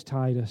Paul gives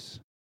Titus.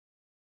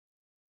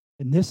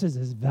 And this is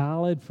as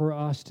valid for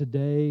us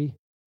today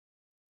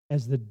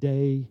as the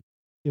day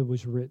it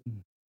was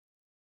written.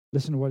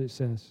 Listen to what it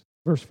says.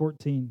 Verse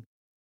 14.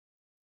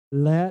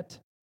 Let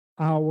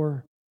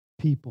our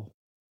people.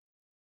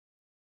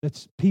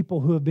 That's people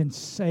who have been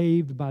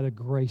saved by the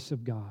grace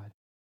of God.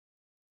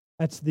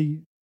 That's the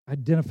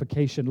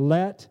identification.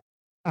 Let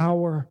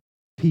our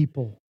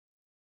people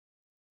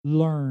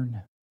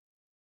learn.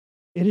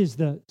 It is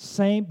the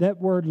same, that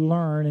word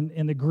learn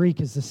in the Greek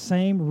is the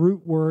same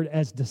root word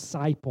as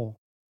disciple.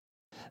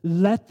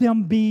 Let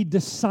them be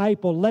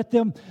disciple. Let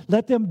them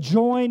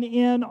join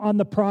in on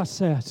the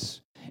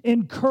process.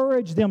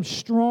 Encourage them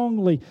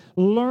strongly.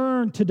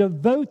 Learn to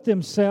devote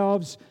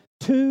themselves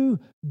to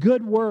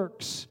good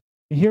works.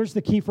 And here's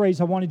the key phrase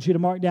I wanted you to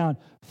mark down.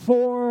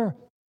 For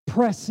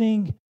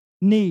pressing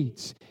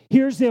needs.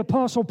 Here's the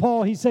Apostle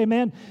Paul. He say,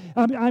 man,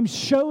 I'm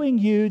showing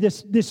you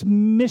this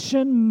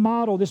mission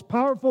model, this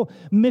powerful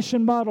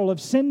mission model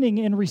of sending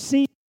and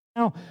receiving,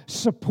 now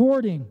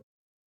supporting.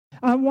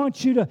 I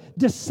want you to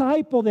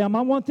disciple them.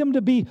 I want them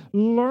to be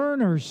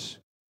learners,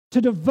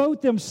 to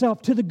devote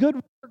themselves to the good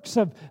works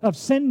of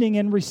sending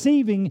and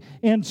receiving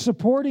and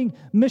supporting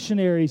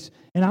missionaries.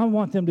 And I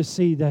want them to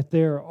see that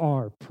there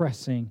are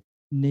pressing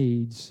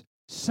needs.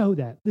 So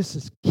that, this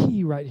is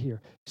key right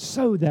here,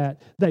 so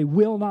that they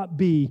will not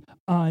be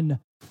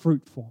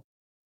unfruitful.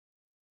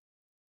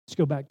 Let's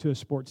go back to a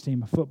sports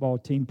team. A football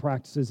team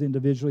practices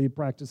individually,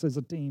 practices as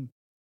a team.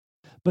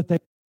 But they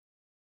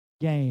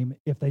game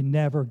if they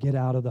never get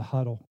out of the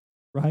huddle,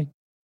 right?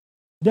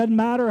 It doesn't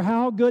matter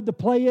how good the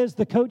play is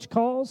the coach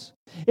calls.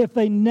 If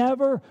they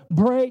never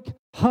break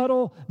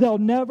huddle, they'll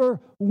never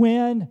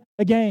win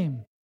a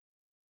game.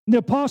 And the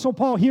Apostle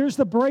Paul, here's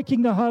the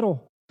breaking the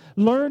huddle.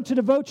 Learn to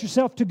devote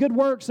yourself to good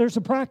works. There's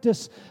a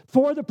practice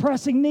for the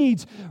pressing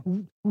needs.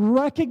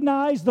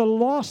 Recognize the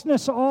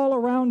lostness all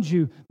around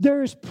you.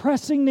 There's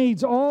pressing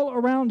needs all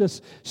around us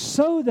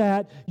so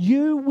that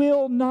you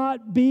will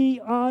not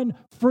be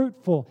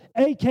unfruitful,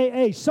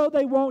 a.k.a. so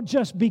they won't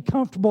just be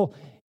comfortable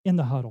in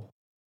the huddle.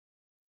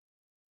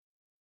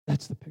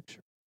 That's the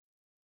picture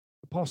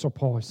Apostle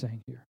Paul is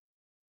saying here.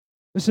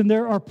 Listen,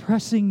 there are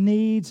pressing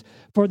needs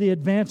for the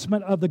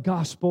advancement of the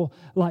gospel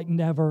like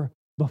never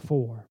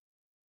before.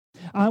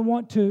 I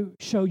want to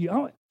show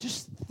you,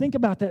 just think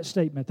about that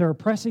statement. There are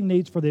pressing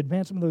needs for the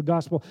advancement of the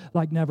gospel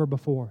like never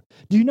before.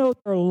 Do you know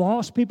there are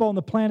lost people on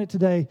the planet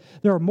today?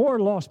 There are more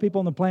lost people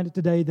on the planet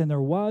today than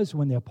there was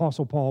when the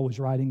Apostle Paul was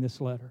writing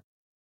this letter.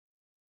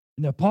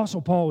 And the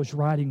Apostle Paul was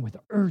writing with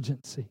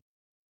urgency,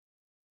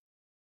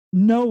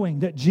 knowing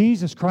that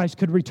Jesus Christ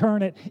could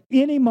return at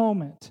any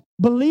moment,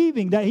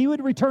 believing that He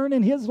would return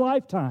in His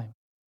lifetime.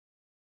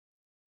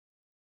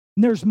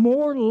 And there's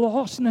more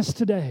lostness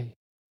today.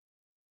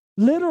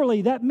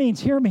 Literally, that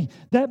means, hear me,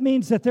 that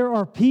means that there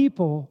are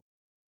people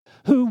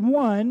who,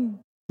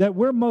 one, that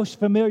we're most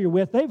familiar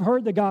with, they've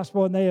heard the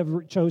gospel and they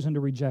have chosen to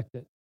reject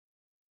it.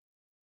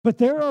 But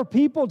there are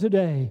people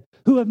today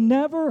who have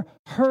never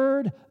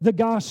heard the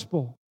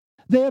gospel.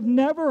 They have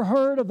never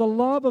heard of the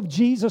love of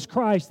Jesus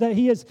Christ, that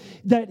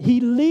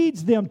He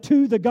leads them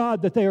to the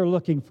God that they are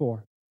looking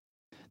for.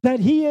 That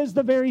He is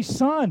the very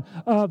Son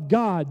of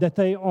God that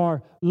they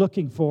are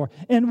looking for.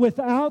 And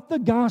without the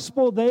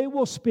gospel, they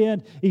will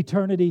spend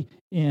eternity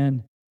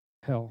in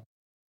hell.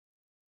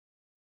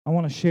 I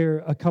want to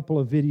share a couple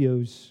of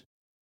videos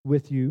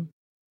with you.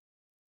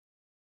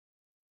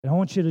 And I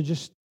want you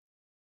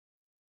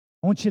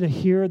to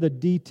hear the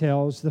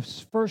details. The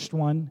first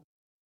one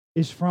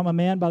is from a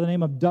man by the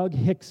name of Doug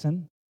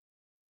Hickson.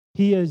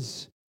 He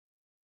is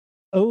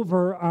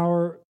over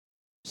our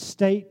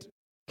state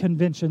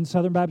convention,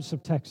 Southern Baptist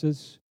of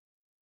Texas.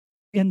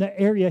 In the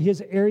area,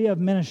 his area of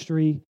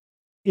ministry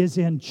is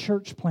in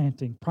church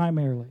planting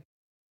primarily.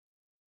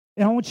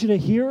 And I want you to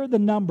hear the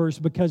numbers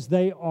because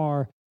they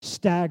are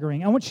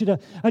staggering.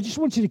 I just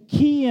want you to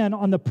key in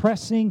on the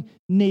pressing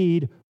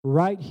need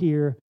right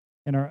here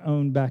in our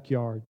own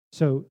backyard.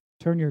 So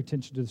turn your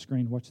attention to the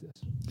screen. Watch this.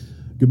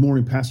 Good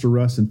morning, Pastor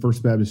Russ in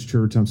First Baptist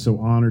Church. I'm so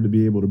honored to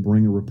be able to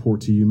bring a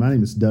report to you. My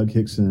name is Doug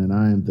Hickson, and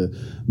I am the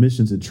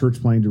Missions and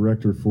Church Planting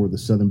Director for the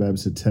Southern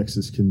Baptist of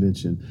Texas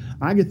Convention.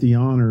 I get the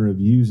honor of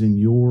using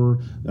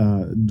your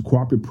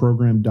cooperative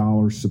program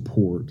dollar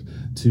support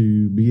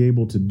to be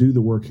able to do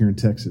the work here in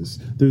Texas.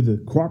 Through the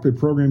cooperative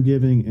program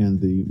giving and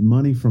the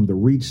money from the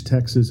Reach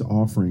Texas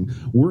offering,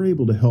 we're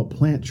able to help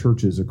plant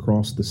churches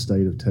across the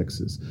state of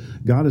Texas.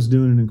 God is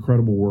doing an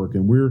incredible work,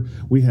 and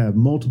we have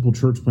multiple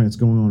church plants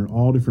going on in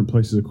all different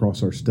places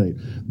across our state.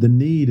 The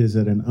need is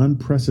at an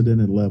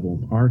unprecedented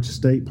level. Our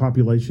state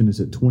population is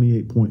at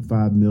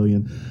 28.5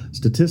 million.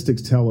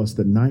 Statistics tell us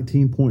that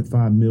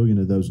 19.5 million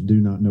of those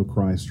do not know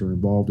Christ or are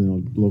involved in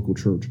a local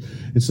church.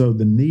 And so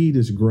the need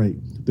is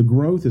great. The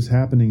growth is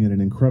happening at an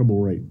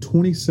incredible rate.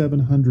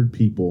 2,700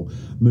 people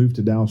move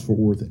to Dallas-Fort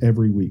Worth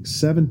every week.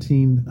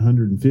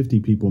 1,750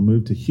 people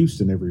move to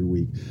Houston every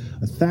week.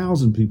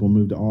 1,000 people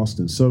move to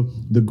Austin. So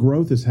the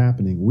growth is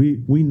happening.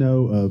 We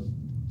know of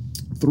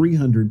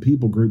 300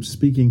 people groups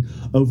speaking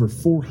over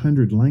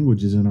 400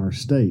 languages in our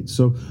state.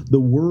 So the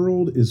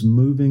world is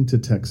moving to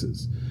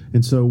Texas.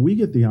 And so we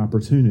get the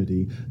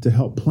opportunity to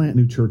help plant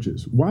new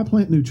churches. Why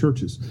plant new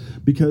churches?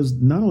 Because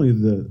not only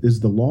is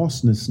the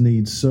lostness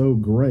need so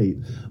great,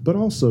 but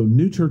also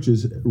new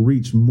churches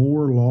reach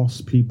more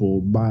lost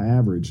people by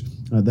average.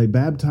 They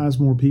baptize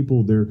more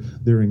people.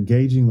 They're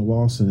engaging the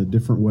lost in a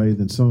different way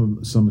than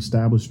some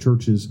established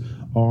churches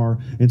are.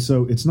 And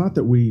so it's not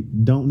that we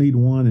don't need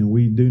one and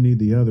we do need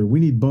the other.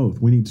 We need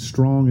both. We need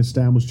strong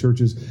established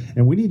churches,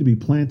 and we need to be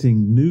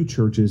planting new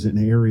churches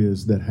in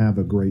areas that have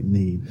a great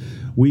need.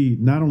 We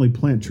not only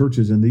plant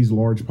churches in these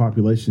large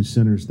population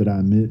centers that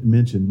I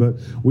mentioned, but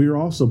we are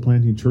also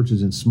planting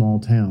churches in small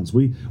towns.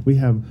 We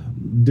have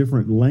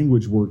different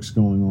language works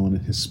going on in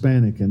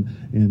Hispanic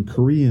and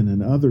Korean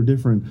and other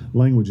different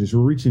languages.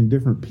 We're reaching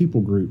different people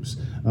groups.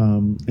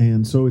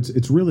 And so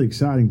it's really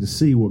exciting to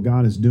see what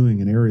God is doing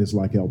in areas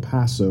like El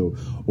Paso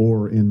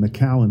or in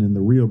McAllen in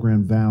the Rio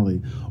Grande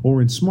Valley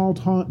or in small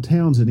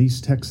towns in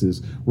East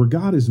Texas where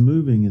God is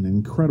moving in an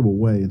incredible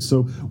way. And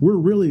so we're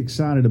really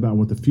excited about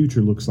what the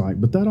future looks like,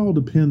 but that all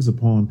depends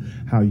upon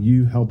how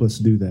you help us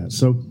do that.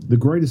 So the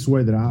greatest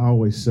way that I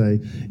always say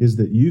is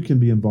that you can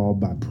be involved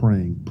by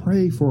praying.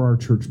 Pray for our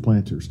church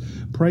planters.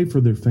 Pray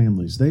for their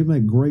families. They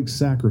make great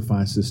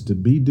sacrifices to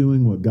be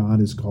doing what God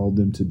has called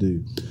them to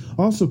do.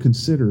 Also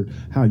consider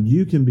how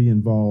you can be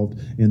involved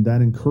in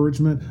that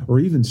encouragement or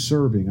even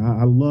serving.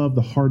 I love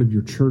the heart of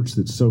your church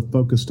that's so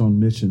focused on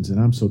missions, and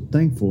I'm so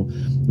thankful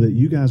that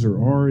you guys are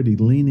already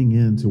leaning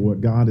into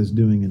what God is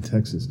doing in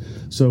Texas.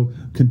 So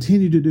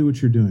continue to do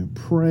what you're doing.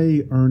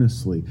 Pray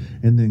earnestly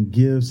and then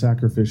give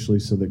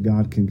sacrificially so that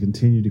God can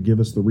continue to give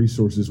us the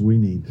resources we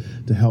need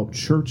to help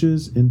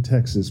churches in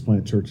Texas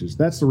plant churches.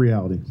 That's the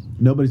reality.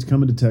 Nobody's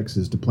coming to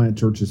Texas to plant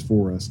churches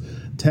for us.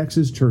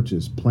 Texas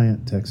churches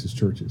plant Texas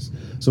churches.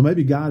 So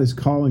maybe God is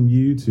calling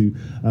you to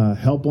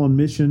help on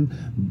mission.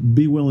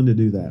 Be willing to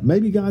do that.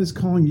 Maybe God is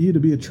calling you to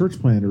be a church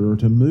planter or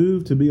to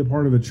move to be a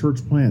part of a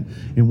church plant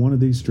in one of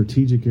these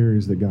strategic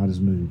areas that God has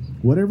moved.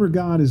 Whatever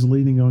God is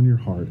leading on your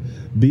heart,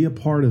 be a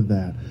part of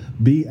that.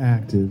 Be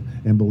active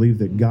and believe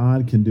that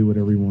God can do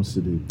whatever He wants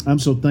to do. I'm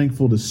so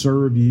thankful to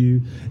serve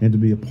you and to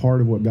be a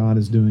part of what God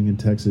is doing in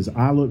Texas.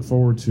 I look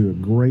forward to a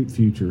great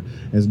future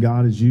as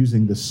God is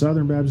using the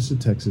Southern Baptist of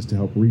Texas to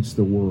help reach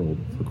the world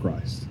for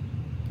Christ.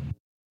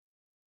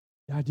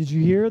 Did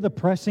you hear the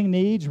pressing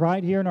needs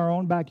right here in our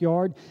own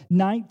backyard?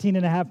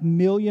 19.5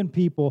 million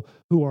people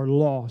who are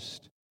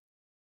lost.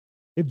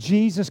 If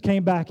Jesus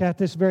came back at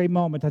this very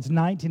moment, that's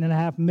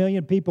 19.5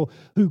 million people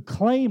who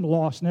claim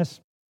lostness.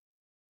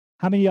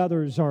 How many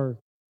others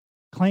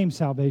claim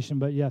salvation,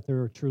 but yet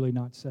they're truly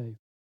not saved?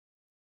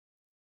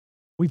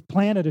 We've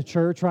planted a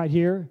church right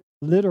here,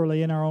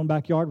 literally in our own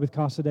backyard with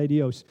Casa de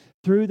Dios,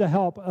 through the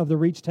help of the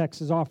Reach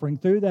Texas offering,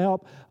 through the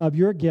help of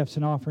your gifts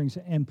and offerings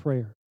and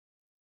prayer.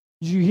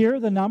 Did you hear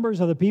the numbers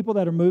of the people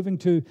that are moving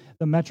to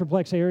the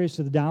Metroplex areas,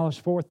 to the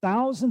Dallas-Fort?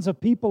 Thousands of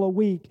people a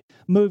week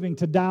moving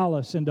to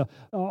Dallas and to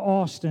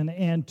Austin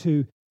and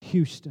to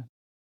Houston.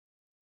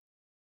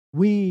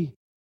 We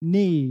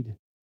need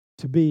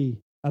to be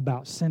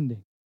about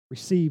sending,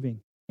 receiving,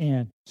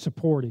 and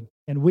supporting.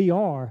 And we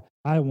are.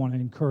 I want to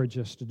encourage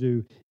us to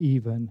do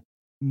even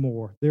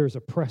more. There's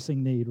a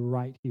pressing need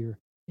right here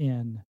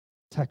in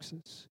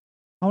Texas.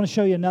 I want to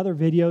show you another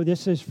video.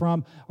 This is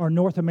from our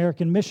North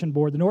American Mission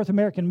Board. The North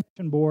American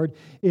Mission Board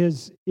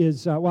is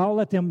well, I'll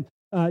let them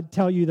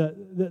tell you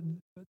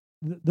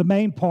the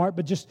main part,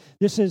 but just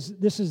this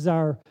is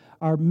our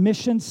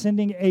mission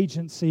sending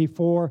agency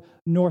for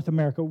North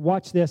America.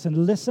 Watch this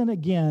and listen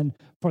again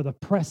for the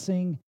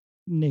pressing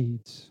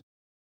needs.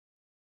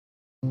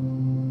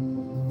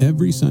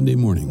 Every Sunday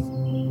morning,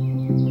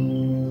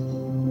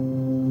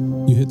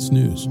 you hit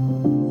snooze.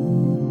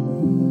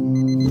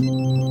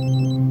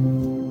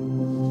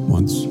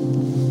 Once,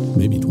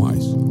 maybe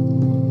twice.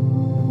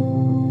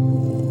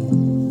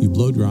 You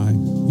blow dry,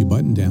 you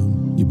button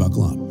down, you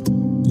buckle up.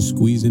 You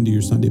squeeze into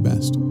your Sunday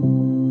best.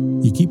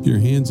 You keep your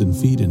hands and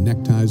feet and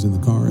neckties in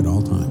the car at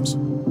all times.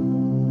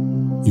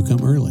 You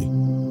come early.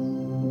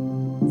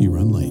 You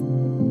run late.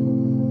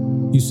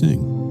 You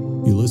sing.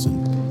 You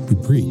listen. You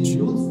preach.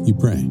 You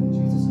pray.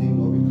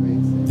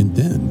 And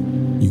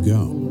then you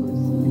go.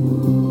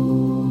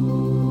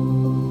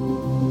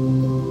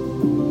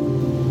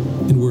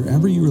 And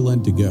wherever you are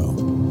led to go,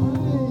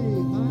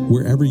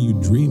 wherever you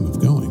dream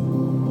of going,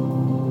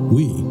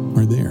 we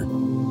are there.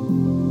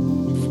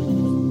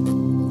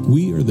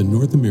 We are the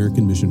North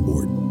American Mission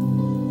Board.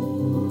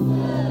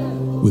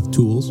 With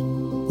tools,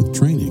 with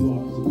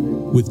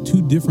training, with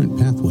 2 different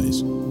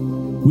pathways,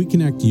 we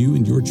connect you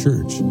and your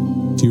church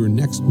to your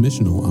next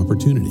missional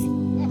opportunity.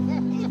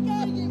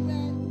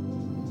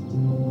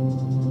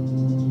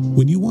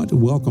 When you want to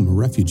welcome a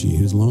refugee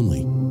who's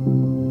lonely,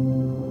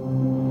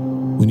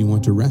 when you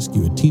want to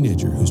rescue a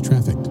teenager who's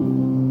trafficked,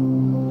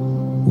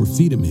 or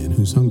feed a man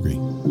who's hungry,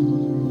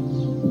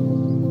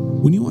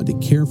 when you want to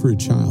care for a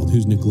child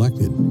who's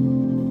neglected,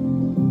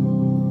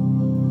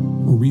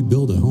 or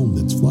rebuild a home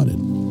that's flooded,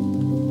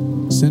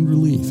 Send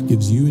Relief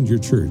gives you and your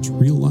church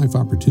real-life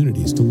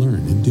opportunities to learn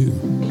and do.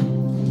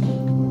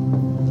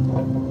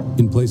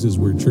 In places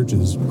where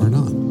churches are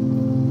not,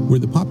 where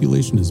the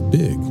population is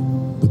big,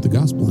 but the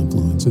gospel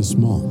influence is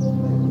small,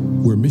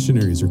 where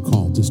missionaries are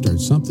called to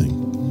start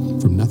something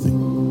from nothing.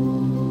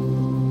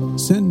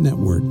 Send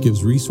Network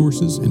gives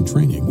resources and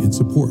training and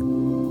support.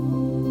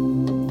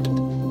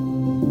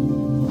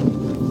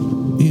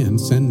 And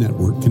Send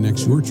Network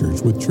connects your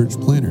church with church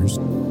planners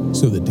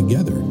so that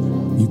together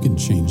you can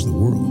change the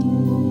world.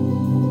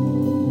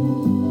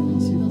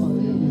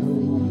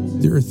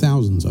 There are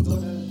thousands of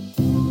them.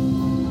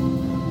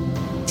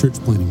 Church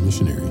planting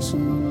missionaries,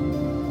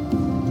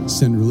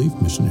 Send Relief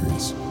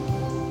missionaries,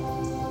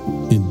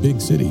 in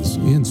big cities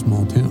and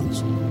small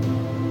towns,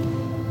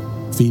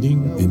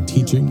 feeding and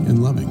teaching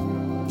and loving,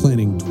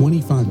 planting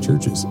 25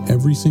 churches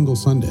every single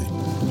Sunday,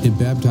 and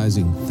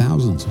baptizing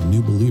thousands of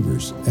new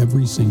believers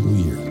every single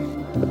year.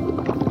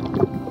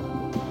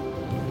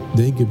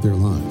 They give their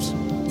lives,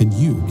 and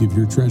you give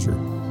your treasure.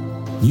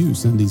 You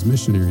send these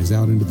missionaries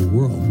out into the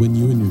world when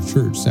you and your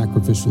church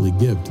sacrificially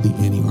give to the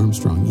Annie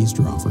Armstrong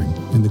Easter offering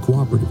and the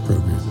cooperative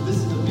program.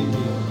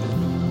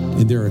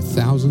 And there are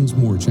thousands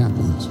more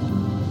chaplains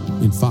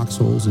in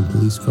foxholes and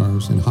police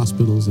cars and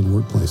hospitals and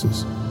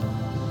workplaces.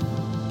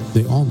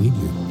 They all need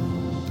you.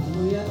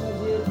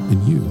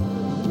 And you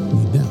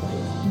need them.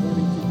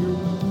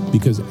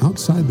 Because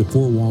outside the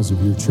 4 walls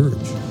of your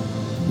church,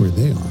 where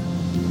they are,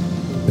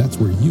 that's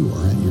where you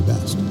are at your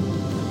best.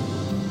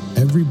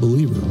 Every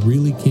believer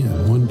really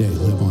can one day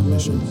live on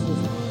mission.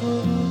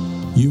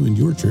 You and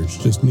your church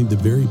just need the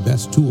very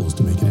best tools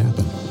to make it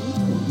happen.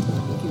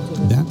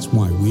 That's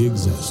why we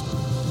exist.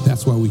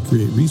 That's why we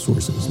create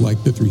resources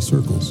like the 3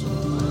 Circles.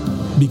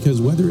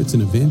 Because whether it's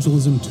an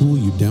evangelism tool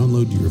you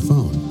download to your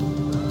phone,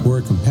 or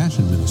a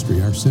compassion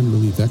ministry our Send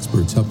Relief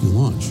experts help you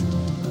launch,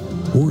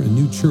 or a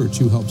new church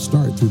you help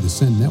start through the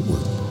Send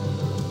Network,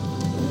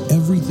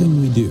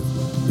 everything we do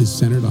is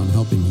centered on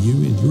helping you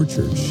and your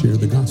church share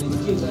the gospel.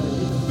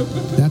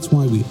 That's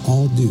why we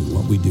all do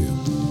what we do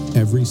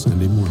every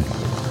Sunday morning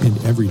and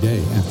every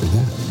day after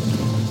that.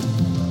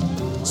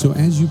 So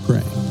as you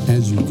pray,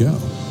 as you go,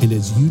 and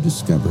as you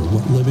discover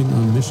what living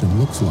on mission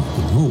looks like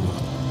in your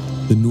world,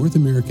 the North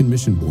American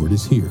Mission Board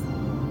is here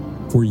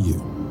for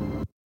you.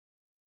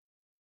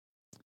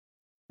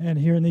 And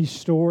hearing these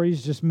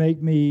stories just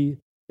make me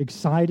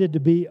excited to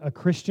be a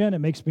Christian. It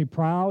makes me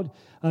proud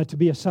to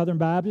be a Southern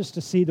Baptist,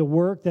 to see the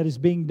work that is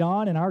being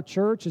done. And our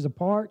church is a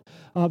part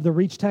of the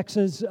Reach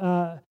Texas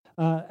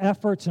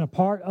efforts and a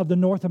part of the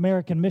North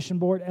American Mission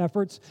Board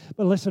efforts.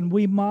 But listen,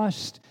 we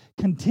must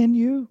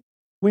continue.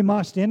 We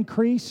must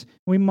increase.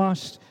 We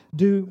must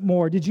do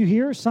more. Did you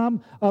hear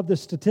some of the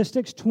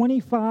statistics?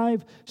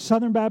 25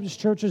 Southern Baptist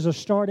churches are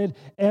started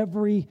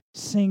every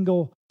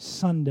single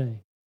Sunday.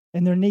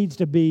 And there needs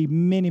to be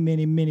many,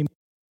 many, many more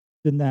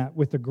than that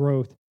with the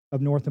growth of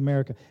North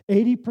America.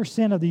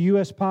 80% of the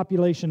U.S.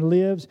 population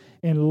lives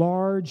in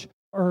large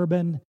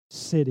urban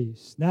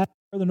cities. That's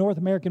where the North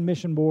American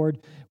Mission Board,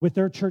 with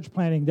their church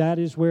planting, that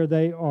is where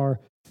they are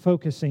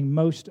focusing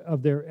most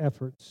of their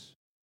efforts.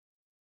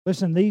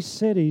 Listen, these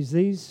cities,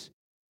 these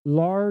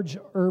large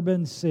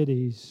urban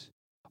cities,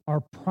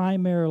 are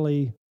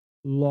primarily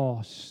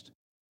lost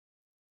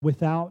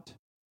without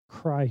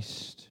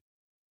Christ.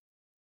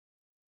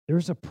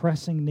 There's a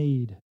pressing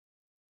need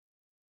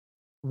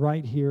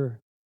right here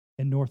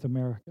in North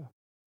America.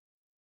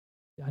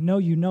 I know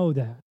you know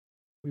that.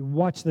 We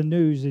watch the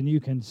news and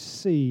you can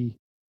see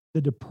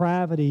the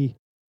depravity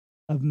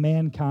of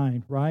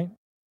mankind, right?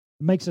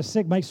 It makes us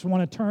sick, makes us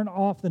want to turn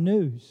off the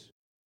news.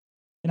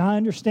 And I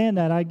understand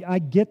that. I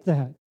get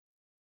that.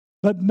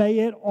 But may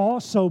it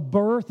also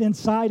birth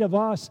inside of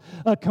us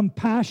a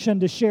compassion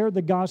to share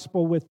the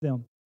gospel with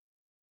them.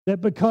 That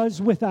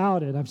because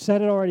without it, I've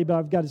said it already, but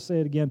I've got to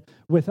say it again,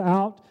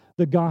 without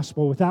the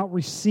gospel, without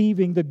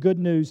receiving the good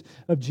news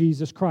of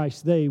Jesus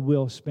Christ, they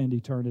will spend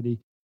eternity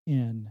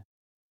in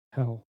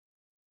hell.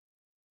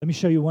 Let me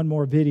show you one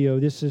more video.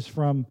 This is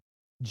from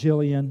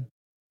Jillian.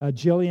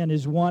 Jillian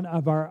is one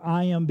of our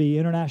IMB,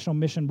 International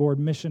Mission Board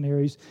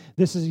missionaries.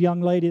 This is a young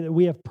lady that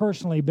we have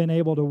personally been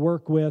able to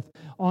work with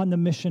on the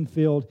mission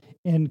field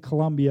in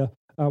Colombia.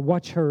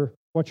 Watch her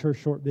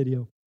short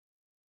video.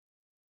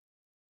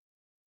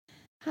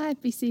 Hi,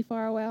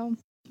 Pt4. Well,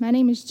 my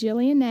name is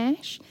Jillian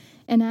Nash,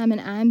 and I'm an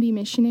IMB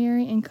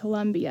missionary in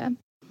Colombia.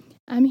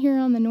 I'm here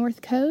on the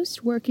North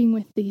Coast working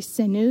with the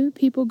Sanu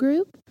people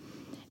group,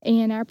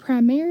 and our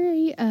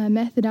primary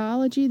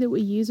methodology that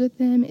we use with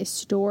them is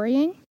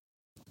storying,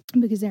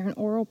 because they're an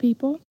oral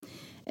people.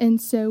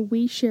 And so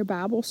we share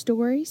Bible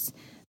stories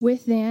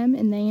with them,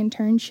 and they in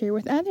turn share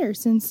with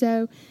others. And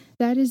so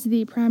that is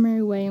the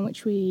primary way in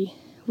which we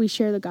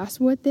share the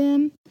gospel with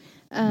them.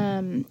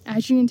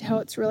 As you can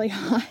tell, it's really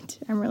hot.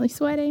 I'm really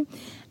sweaty.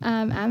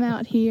 I'm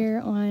out here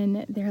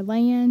on their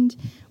land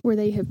where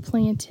they have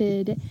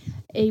planted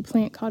a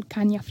plant called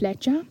caña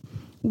flecha,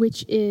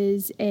 which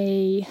is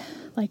a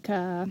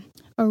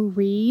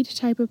reed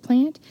type of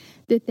plant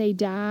that they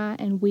dye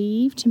and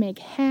weave to make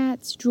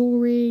hats,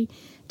 jewelry,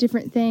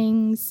 different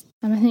things.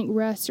 I think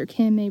Russ or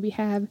Kim maybe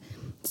have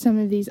some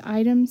of these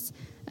items.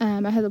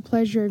 I had the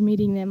pleasure of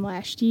meeting them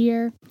last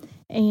year,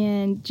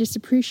 and just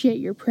appreciate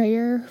your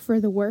prayer for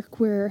the work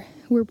we're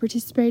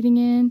participating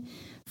in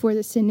for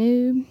the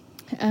Sanu.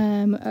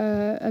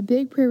 A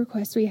big prayer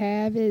request we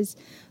have is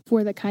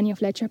for the Caña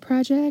Flecha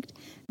project,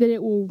 that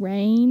it will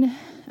rain,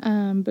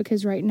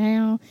 because right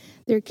now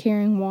they're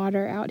carrying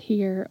water out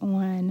here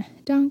on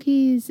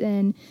donkeys,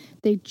 and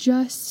they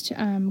just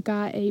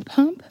got a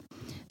pump,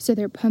 so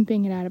they're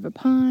pumping it out of a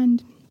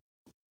pond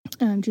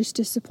just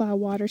to supply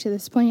water to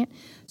this plant.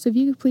 So if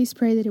you could please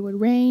pray that it would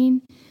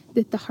rain,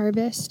 that the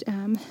harvest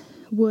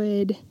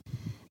would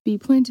be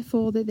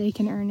plentiful, that they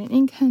can earn an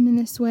income in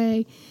this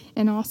way,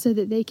 and also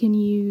that they can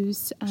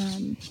use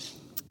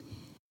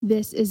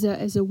this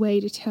as a way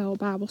to tell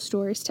Bible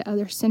stories to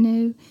other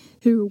Sanu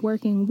who are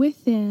working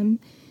with them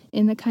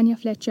in the Caña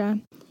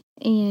Flecha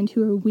and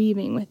who are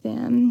weaving with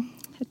them.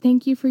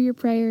 Thank you for your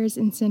prayers,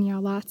 and send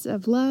y'all lots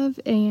of love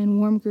and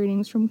warm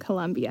greetings from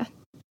Colombia.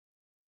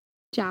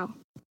 Ciao.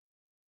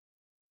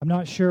 I'm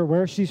not sure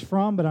where she's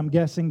from, but I'm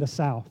guessing the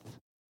South.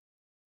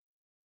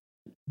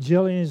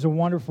 Jillian is a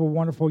wonderful,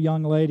 wonderful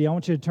young lady. I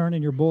want you to turn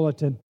in your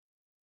bulletin.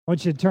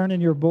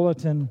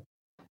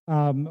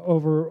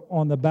 Over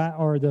on the back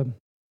or the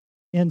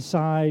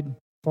inside,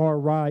 far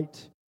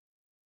right.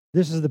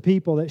 This is the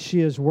people that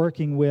she is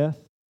working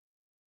with.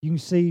 You can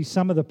see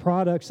some of the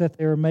products that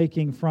they're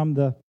making from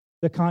the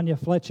caña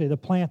flecha, the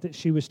plant that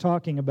she was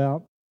talking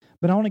about.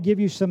 But I want to give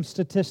you some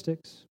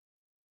statistics.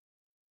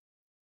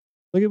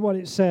 Look at what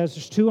it says.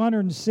 There's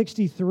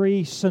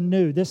 263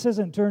 Sanu. This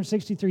isn't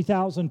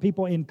 263,000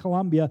 people in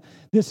Colombia.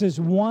 This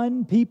is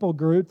one people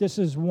group. This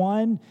is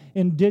one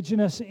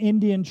indigenous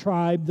Indian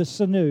tribe, the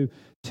Sanu.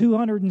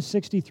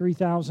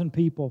 263,000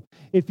 people.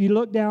 If you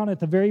look down at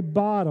the very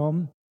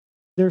bottom,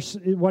 there's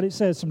what it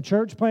says. Some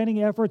church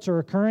planting efforts are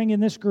occurring in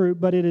this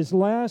group, but it is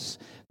less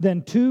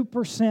than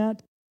 2%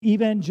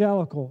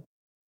 evangelical.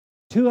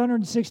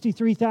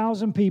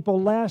 263,000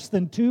 people, less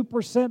than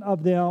 2%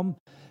 of them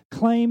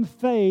claim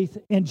faith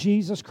in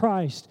Jesus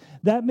Christ.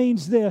 That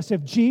means this: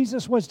 if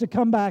Jesus was to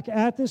come back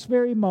at this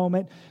very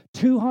moment,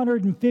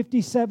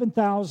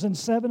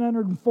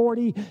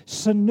 257,740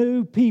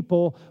 Sanu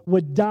people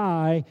would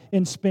die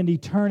and spend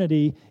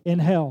eternity in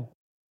hell.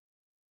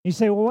 You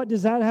say, well, what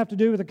does that have to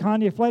do with the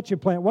Caña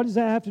Flecha plant? What does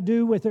that have to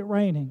do with it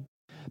raining?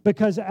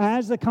 Because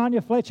as the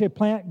Caña Flecha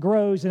plant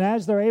grows and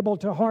as they're able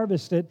to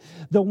harvest it,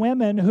 the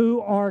women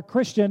who are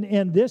Christian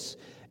in this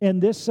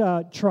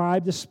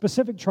tribe, this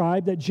specific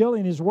tribe that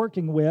Jillian is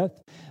working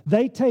with,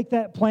 they take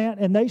that plant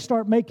and they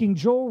start making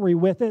jewelry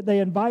with it. They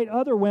invite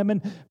other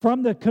women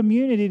from the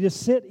community to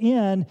sit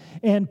in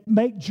and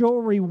make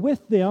jewelry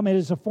with them. It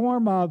is a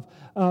form of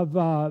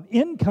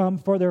income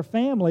for their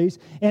families.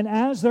 And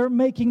as they're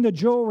making the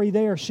jewelry,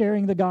 they are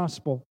sharing the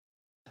gospel.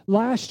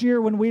 Last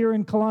year when we were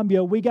in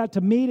Colombia, we got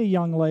to meet a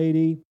young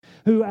lady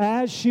who,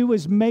 as she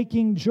was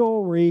making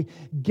jewelry,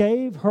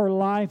 gave her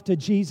life to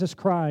Jesus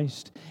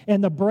Christ.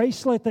 And the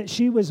bracelet that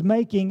she was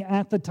making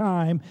at the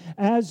time,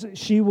 as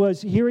she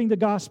was hearing the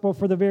gospel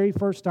for the very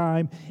first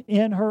time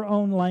in her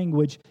own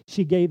language,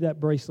 she gave that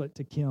bracelet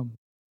to Kim.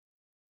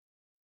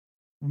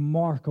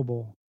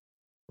 Remarkable,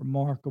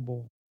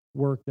 remarkable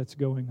work that's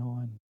going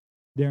on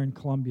there in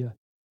Colombia.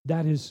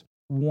 That is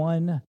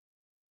one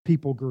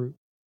people group.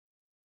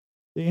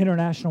 The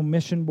International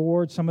Mission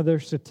Board, some of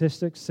their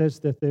statistics says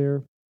that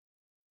there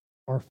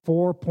are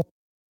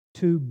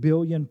 4.2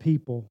 billion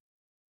people,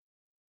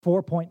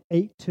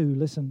 4.82,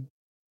 listen,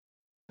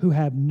 who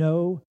have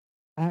no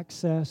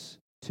access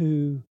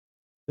to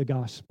the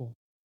gospel.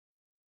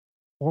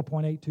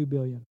 4.82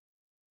 billion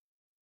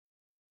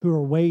who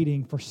are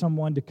waiting for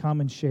someone to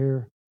come and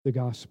share the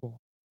gospel.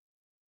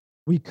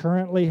 We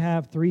currently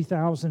have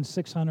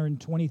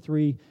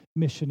 3,623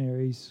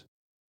 missionaries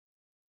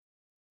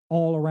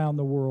all around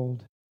the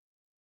world,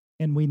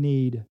 and we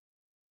need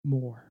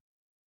more.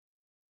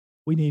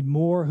 We need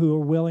more who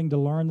are willing to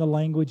learn the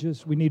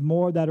languages. We need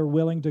more that are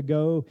willing to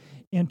go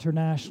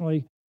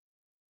internationally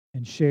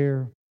and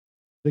share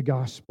the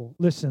gospel.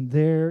 Listen,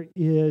 there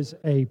is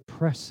a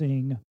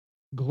pressing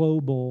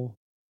global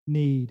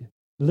need.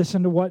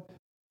 Listen to what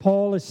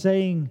Paul is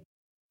saying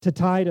to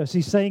Titus.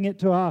 He's saying it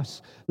to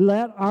us.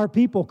 Let our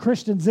people,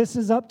 Christians, this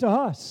is up to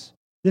us.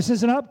 This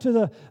isn't up to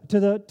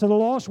the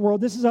lost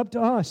world. This is up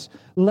to us.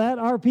 Let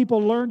our people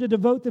learn to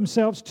devote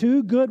themselves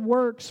to good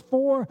works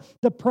for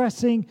the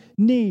pressing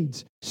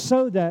needs,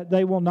 so that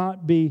they will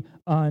not be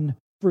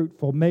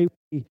unfruitful. May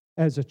we,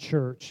 as a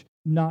church,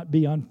 not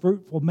be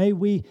unfruitful. May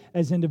we,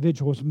 as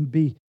individuals,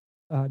 be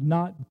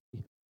not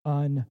be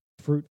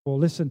unfruitful.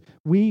 Listen,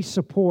 we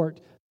support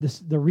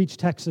the Reach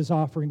Texas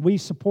offering. We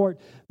support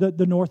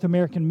the North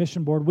American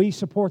Mission Board. We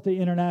support the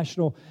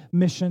international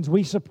missions.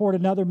 We support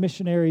another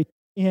missionary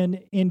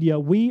in India.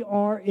 We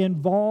are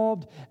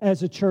involved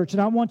as a church.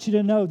 And I want you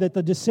to know that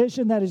the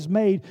decision that is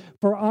made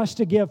for us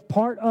to give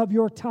part of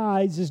your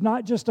tithes is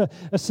not just a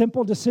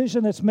simple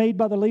decision that's made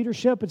by the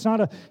leadership. It's not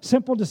a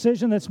simple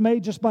decision that's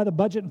made just by the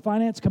Budget and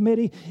Finance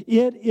Committee.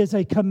 It is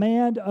a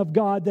command of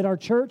God that our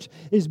church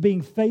is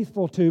being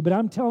faithful to. But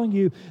I'm telling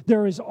you,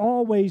 there is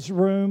always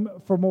room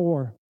for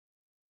more.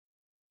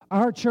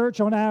 Our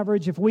church, on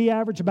average, if we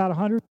average about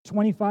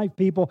 125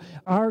 people,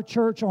 our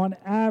church on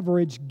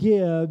average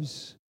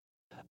gives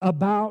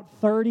about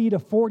 30 to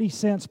 40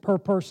 cents per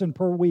person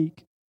per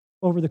week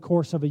over the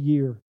course of a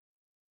year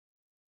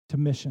to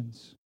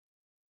missions.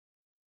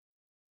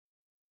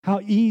 How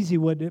easy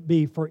would it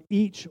be for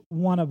each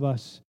one of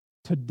us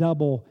to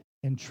double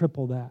and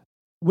triple that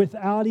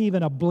without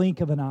even a blink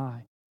of an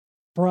eye,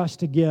 for us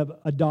to give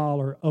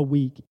 $1 a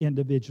week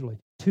individually,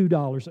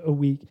 $2 a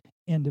week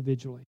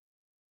individually,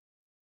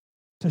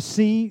 to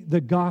see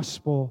the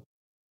gospel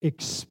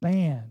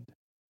expand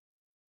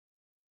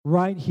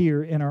right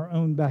here in our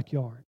own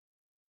backyard,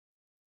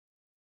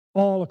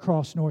 all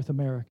across North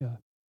America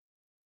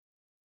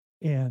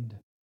and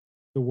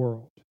the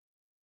world.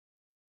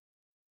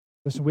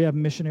 Listen, we have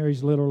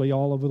missionaries literally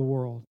all over the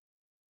world.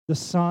 The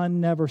sun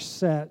never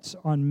sets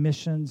on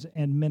missions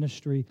and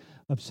ministry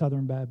of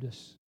Southern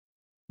Baptists,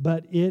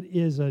 but it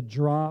is a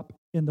drop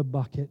in the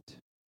bucket.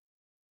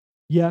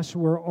 Yes,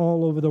 we're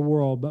all over the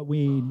world, but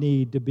we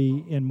need to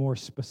be in more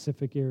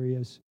specific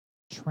areas,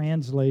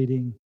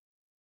 translating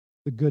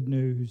the good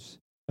news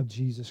of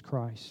Jesus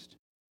Christ.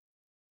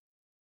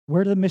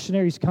 Where do the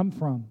missionaries come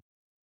from?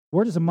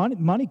 Where does the money?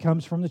 Money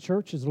comes from the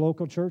churches, the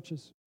local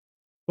churches.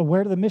 But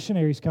where do the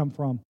missionaries come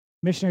from?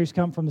 Missionaries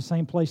come from the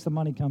same place the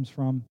money comes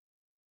from,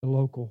 the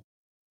local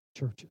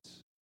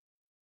churches.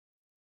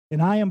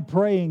 And I am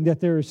praying that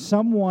there is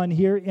someone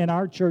here in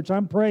our church.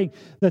 I'm praying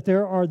that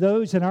there are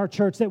those in our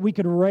church that we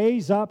could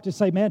raise up to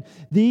say, man,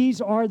 these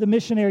are the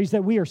missionaries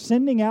that we are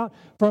sending out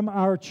from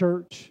our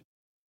church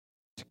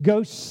to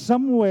go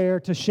somewhere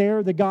to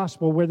share the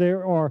gospel where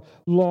there are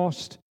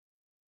lost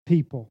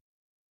people.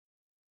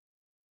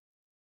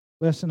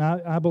 Listen,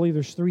 I believe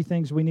there's 3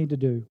 things we need to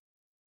do.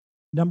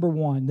 Number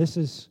 1,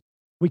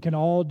 we can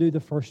all do the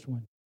first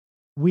one.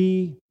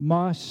 We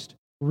must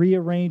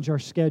rearrange our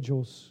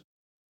schedules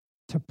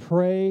to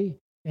pray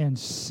and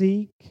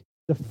seek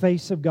the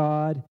face of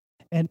God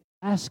and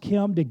ask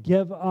Him to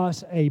give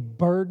us a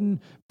burden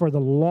for the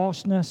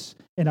lostness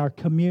in our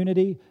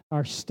community,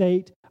 our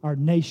state, our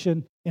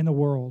nation, and the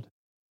world.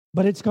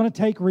 But it's going to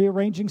take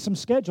rearranging some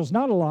schedules.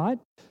 Not a lot.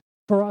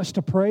 For us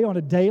to pray on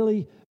a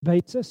daily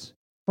basis,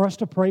 for us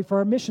to pray for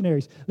our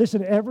missionaries.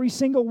 Listen, every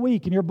single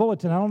week in your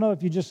bulletin, I don't know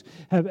if you just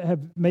have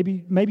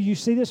maybe you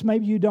see this,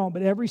 maybe you don't,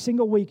 but every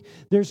single week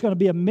there's going to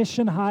be a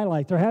mission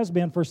highlight. There has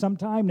been for some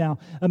time now,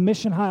 a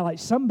mission highlight,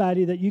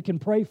 somebody that you can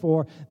pray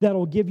for that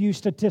will give you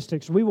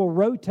statistics. We will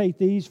rotate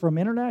these from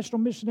international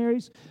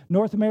missionaries,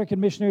 North American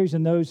missionaries,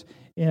 and those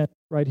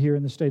right here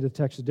in the state of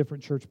Texas,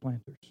 different church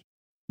planters.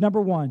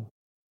 Number 1,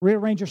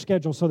 rearrange your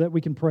schedule so that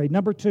we can pray.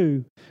 Number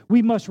 2,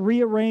 we must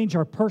rearrange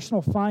our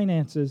personal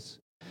finances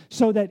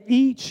so that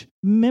each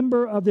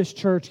member of this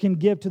church can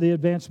give to the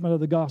advancement of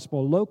the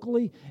gospel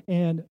locally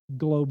and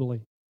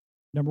globally.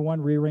 Number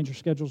 1, rearrange your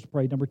schedules to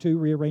pray. Number 2,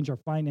 rearrange our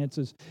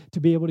finances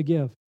to be able to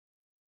give.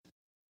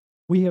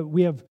 We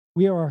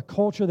are a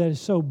culture that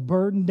is so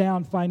burdened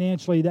down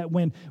financially that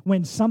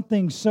when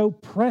something so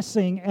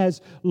pressing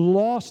as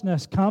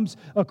lostness comes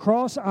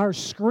across our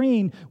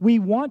screen, we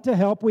want to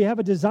help, we have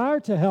a desire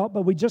to help,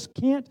 but we just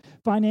can't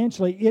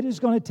financially. It is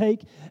going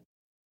to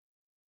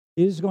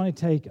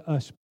take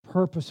us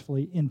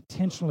purposefully,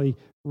 intentionally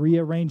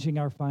rearranging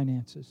our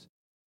finances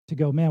to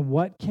go, man,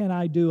 what can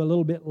I do a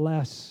little bit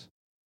less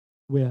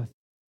with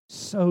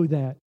so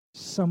that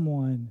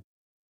someone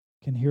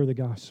can hear the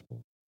gospel?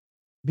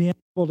 Being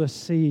able to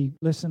see,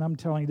 listen, I'm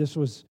telling you, this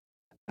was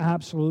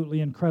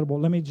absolutely incredible.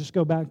 Let me just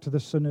go back to the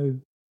Sanu.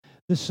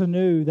 The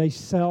Sanu, they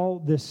sell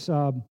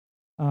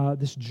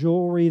this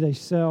jewelry, they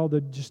sell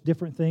just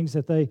different things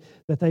that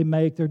they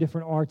make, their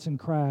different arts and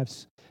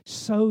crafts,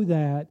 so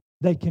that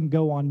they can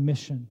go on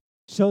mission,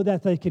 so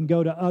that they can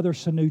go to other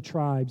Sanu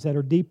tribes that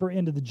are deeper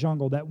into the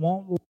jungle, that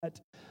won't let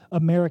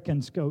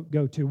Americans go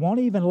to. Won't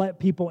even let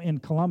people in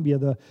Colombia,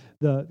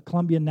 the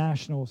Colombian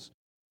nationals,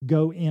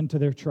 go into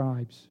their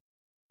tribes.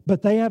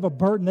 But they have a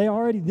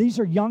burden. These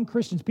are young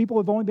Christians. People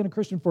who have only been a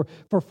Christian for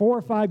 4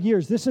 or 5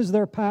 years. This is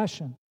their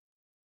passion.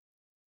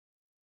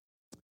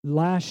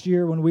 Last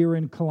year when we were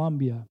in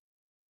Colombia,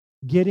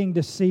 getting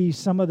to see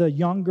some of the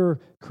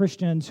younger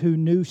Christians who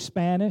knew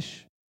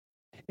Spanish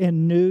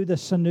and knew the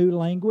Sanu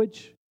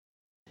language,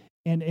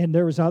 and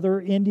there was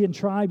other Indian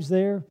tribes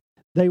there,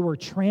 they were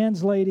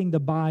translating the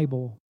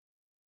Bible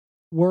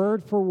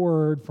word for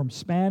word from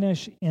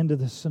Spanish into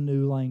the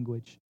Sanu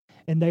language.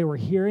 And they were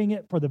hearing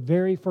it for the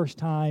very first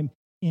time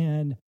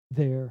in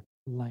their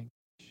language.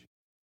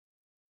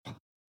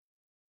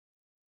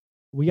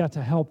 We got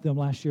to help them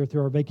last year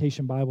through our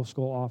Vacation Bible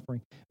School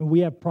offering. And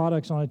we have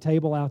products on a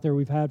table out there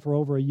we've had for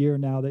over a year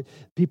now that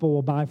people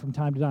will buy from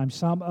time to time.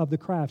 Some of the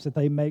crafts that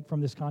they make from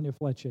this caña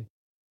flecha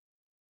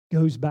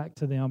goes back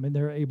to them, and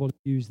they're able to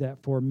use that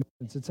for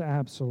missions. It's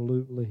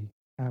absolutely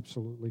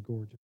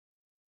gorgeous.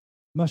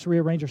 We must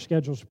rearrange our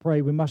schedules to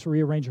pray. We must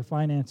rearrange our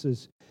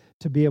finances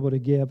to be able to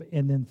give.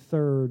 And then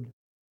third,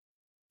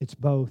 it's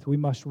both. We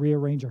must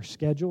rearrange our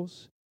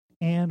schedules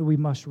and we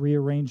must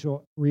rearrange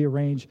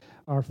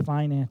our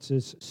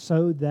finances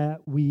so that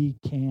we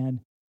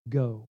can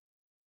go.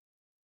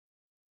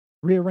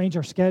 Rearrange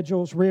our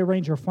schedules,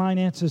 rearrange our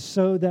finances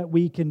so that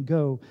we can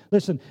go.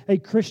 Listen, a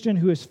Christian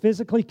who is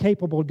physically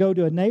capable to go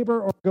to a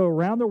neighbor or go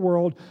around the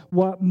world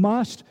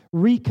must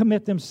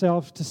recommit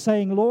themselves to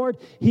saying, Lord,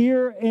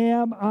 here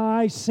am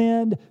I,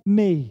 send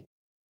me.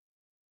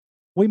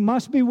 We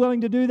must be willing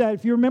to do that.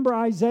 If you remember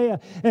Isaiah,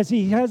 as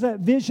he has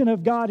that vision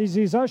of God, as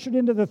he's ushered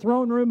into the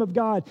throne room of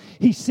God,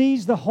 he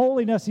sees the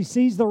holiness, he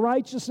sees the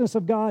righteousness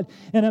of God,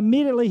 and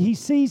immediately he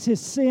sees his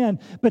sin,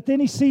 but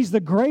then he sees the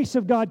grace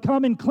of God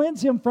come and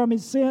cleanse him from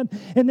his sin,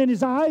 and then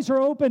his eyes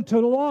are open to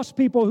lost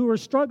people who are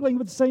struggling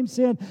with the same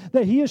sin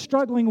that he is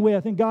struggling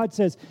with, and God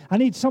says, I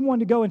need someone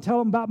to go and tell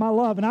them about my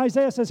love. And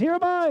Isaiah says, here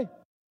am I,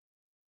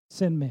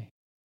 send me.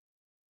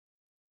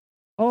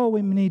 Oh,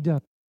 we need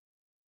to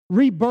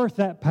rebirth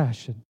that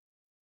passion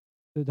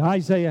that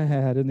Isaiah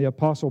had and the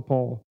Apostle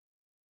Paul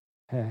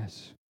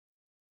has.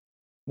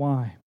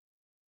 Why?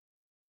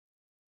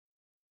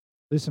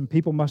 Listen,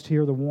 people must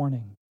hear the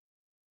warning.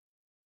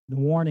 The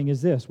warning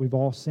is this: we've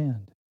all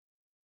sinned.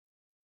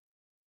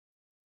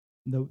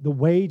 The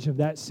wage of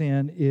that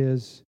sin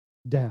is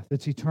death.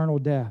 It's eternal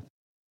death.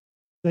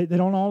 They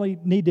don't only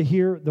need to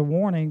hear the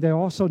warning, they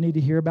also need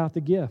to hear about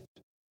the gift.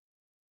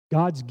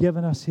 God's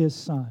given us His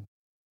Son.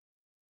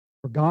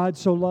 For God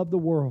so loved the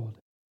world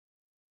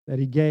that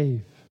He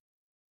gave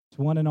His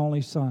one and only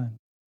Son,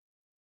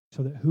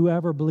 so that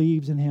whoever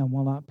believes in Him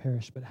will not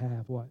perish but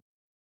have what?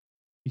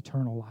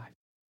 Eternal life.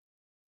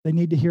 They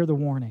need to hear the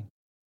warning.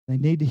 They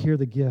need to hear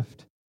the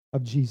gift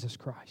of Jesus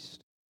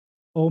Christ.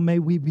 Oh, may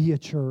we be a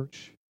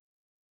church.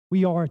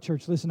 We are a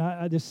church. Listen,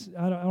 I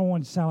don't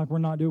want to sound like we're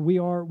not doing. We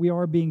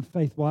are being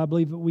faithful. I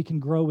believe that we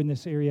can grow in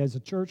this area as a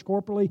church,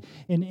 corporately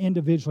and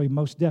individually.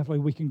 Most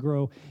definitely, we can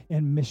grow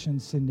in mission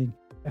sending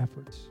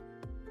efforts.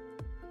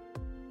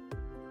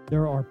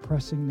 There are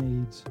pressing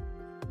needs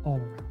all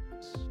around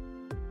us.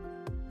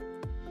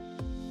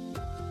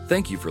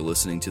 Thank you for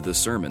listening to this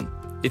sermon.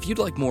 If you'd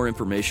like more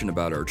information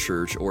about our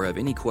church or have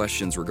any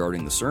questions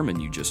regarding the sermon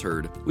you just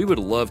heard, we would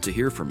love to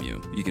hear from you.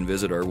 You can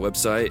visit our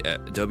website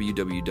at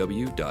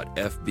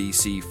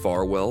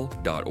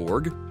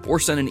www.fbcfarwell.org or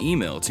send an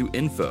email to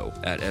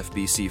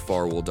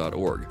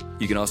info@fbcfarwell.org.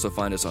 You can also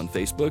find us on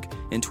Facebook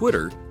and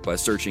Twitter by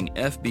searching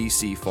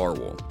FBC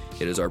Farwell.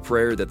 It is our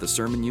prayer that the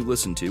sermon you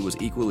listened to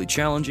was equally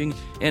challenging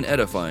and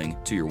edifying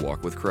to your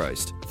walk with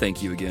Christ.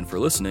 Thank you again for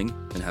listening,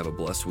 and have a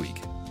blessed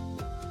week.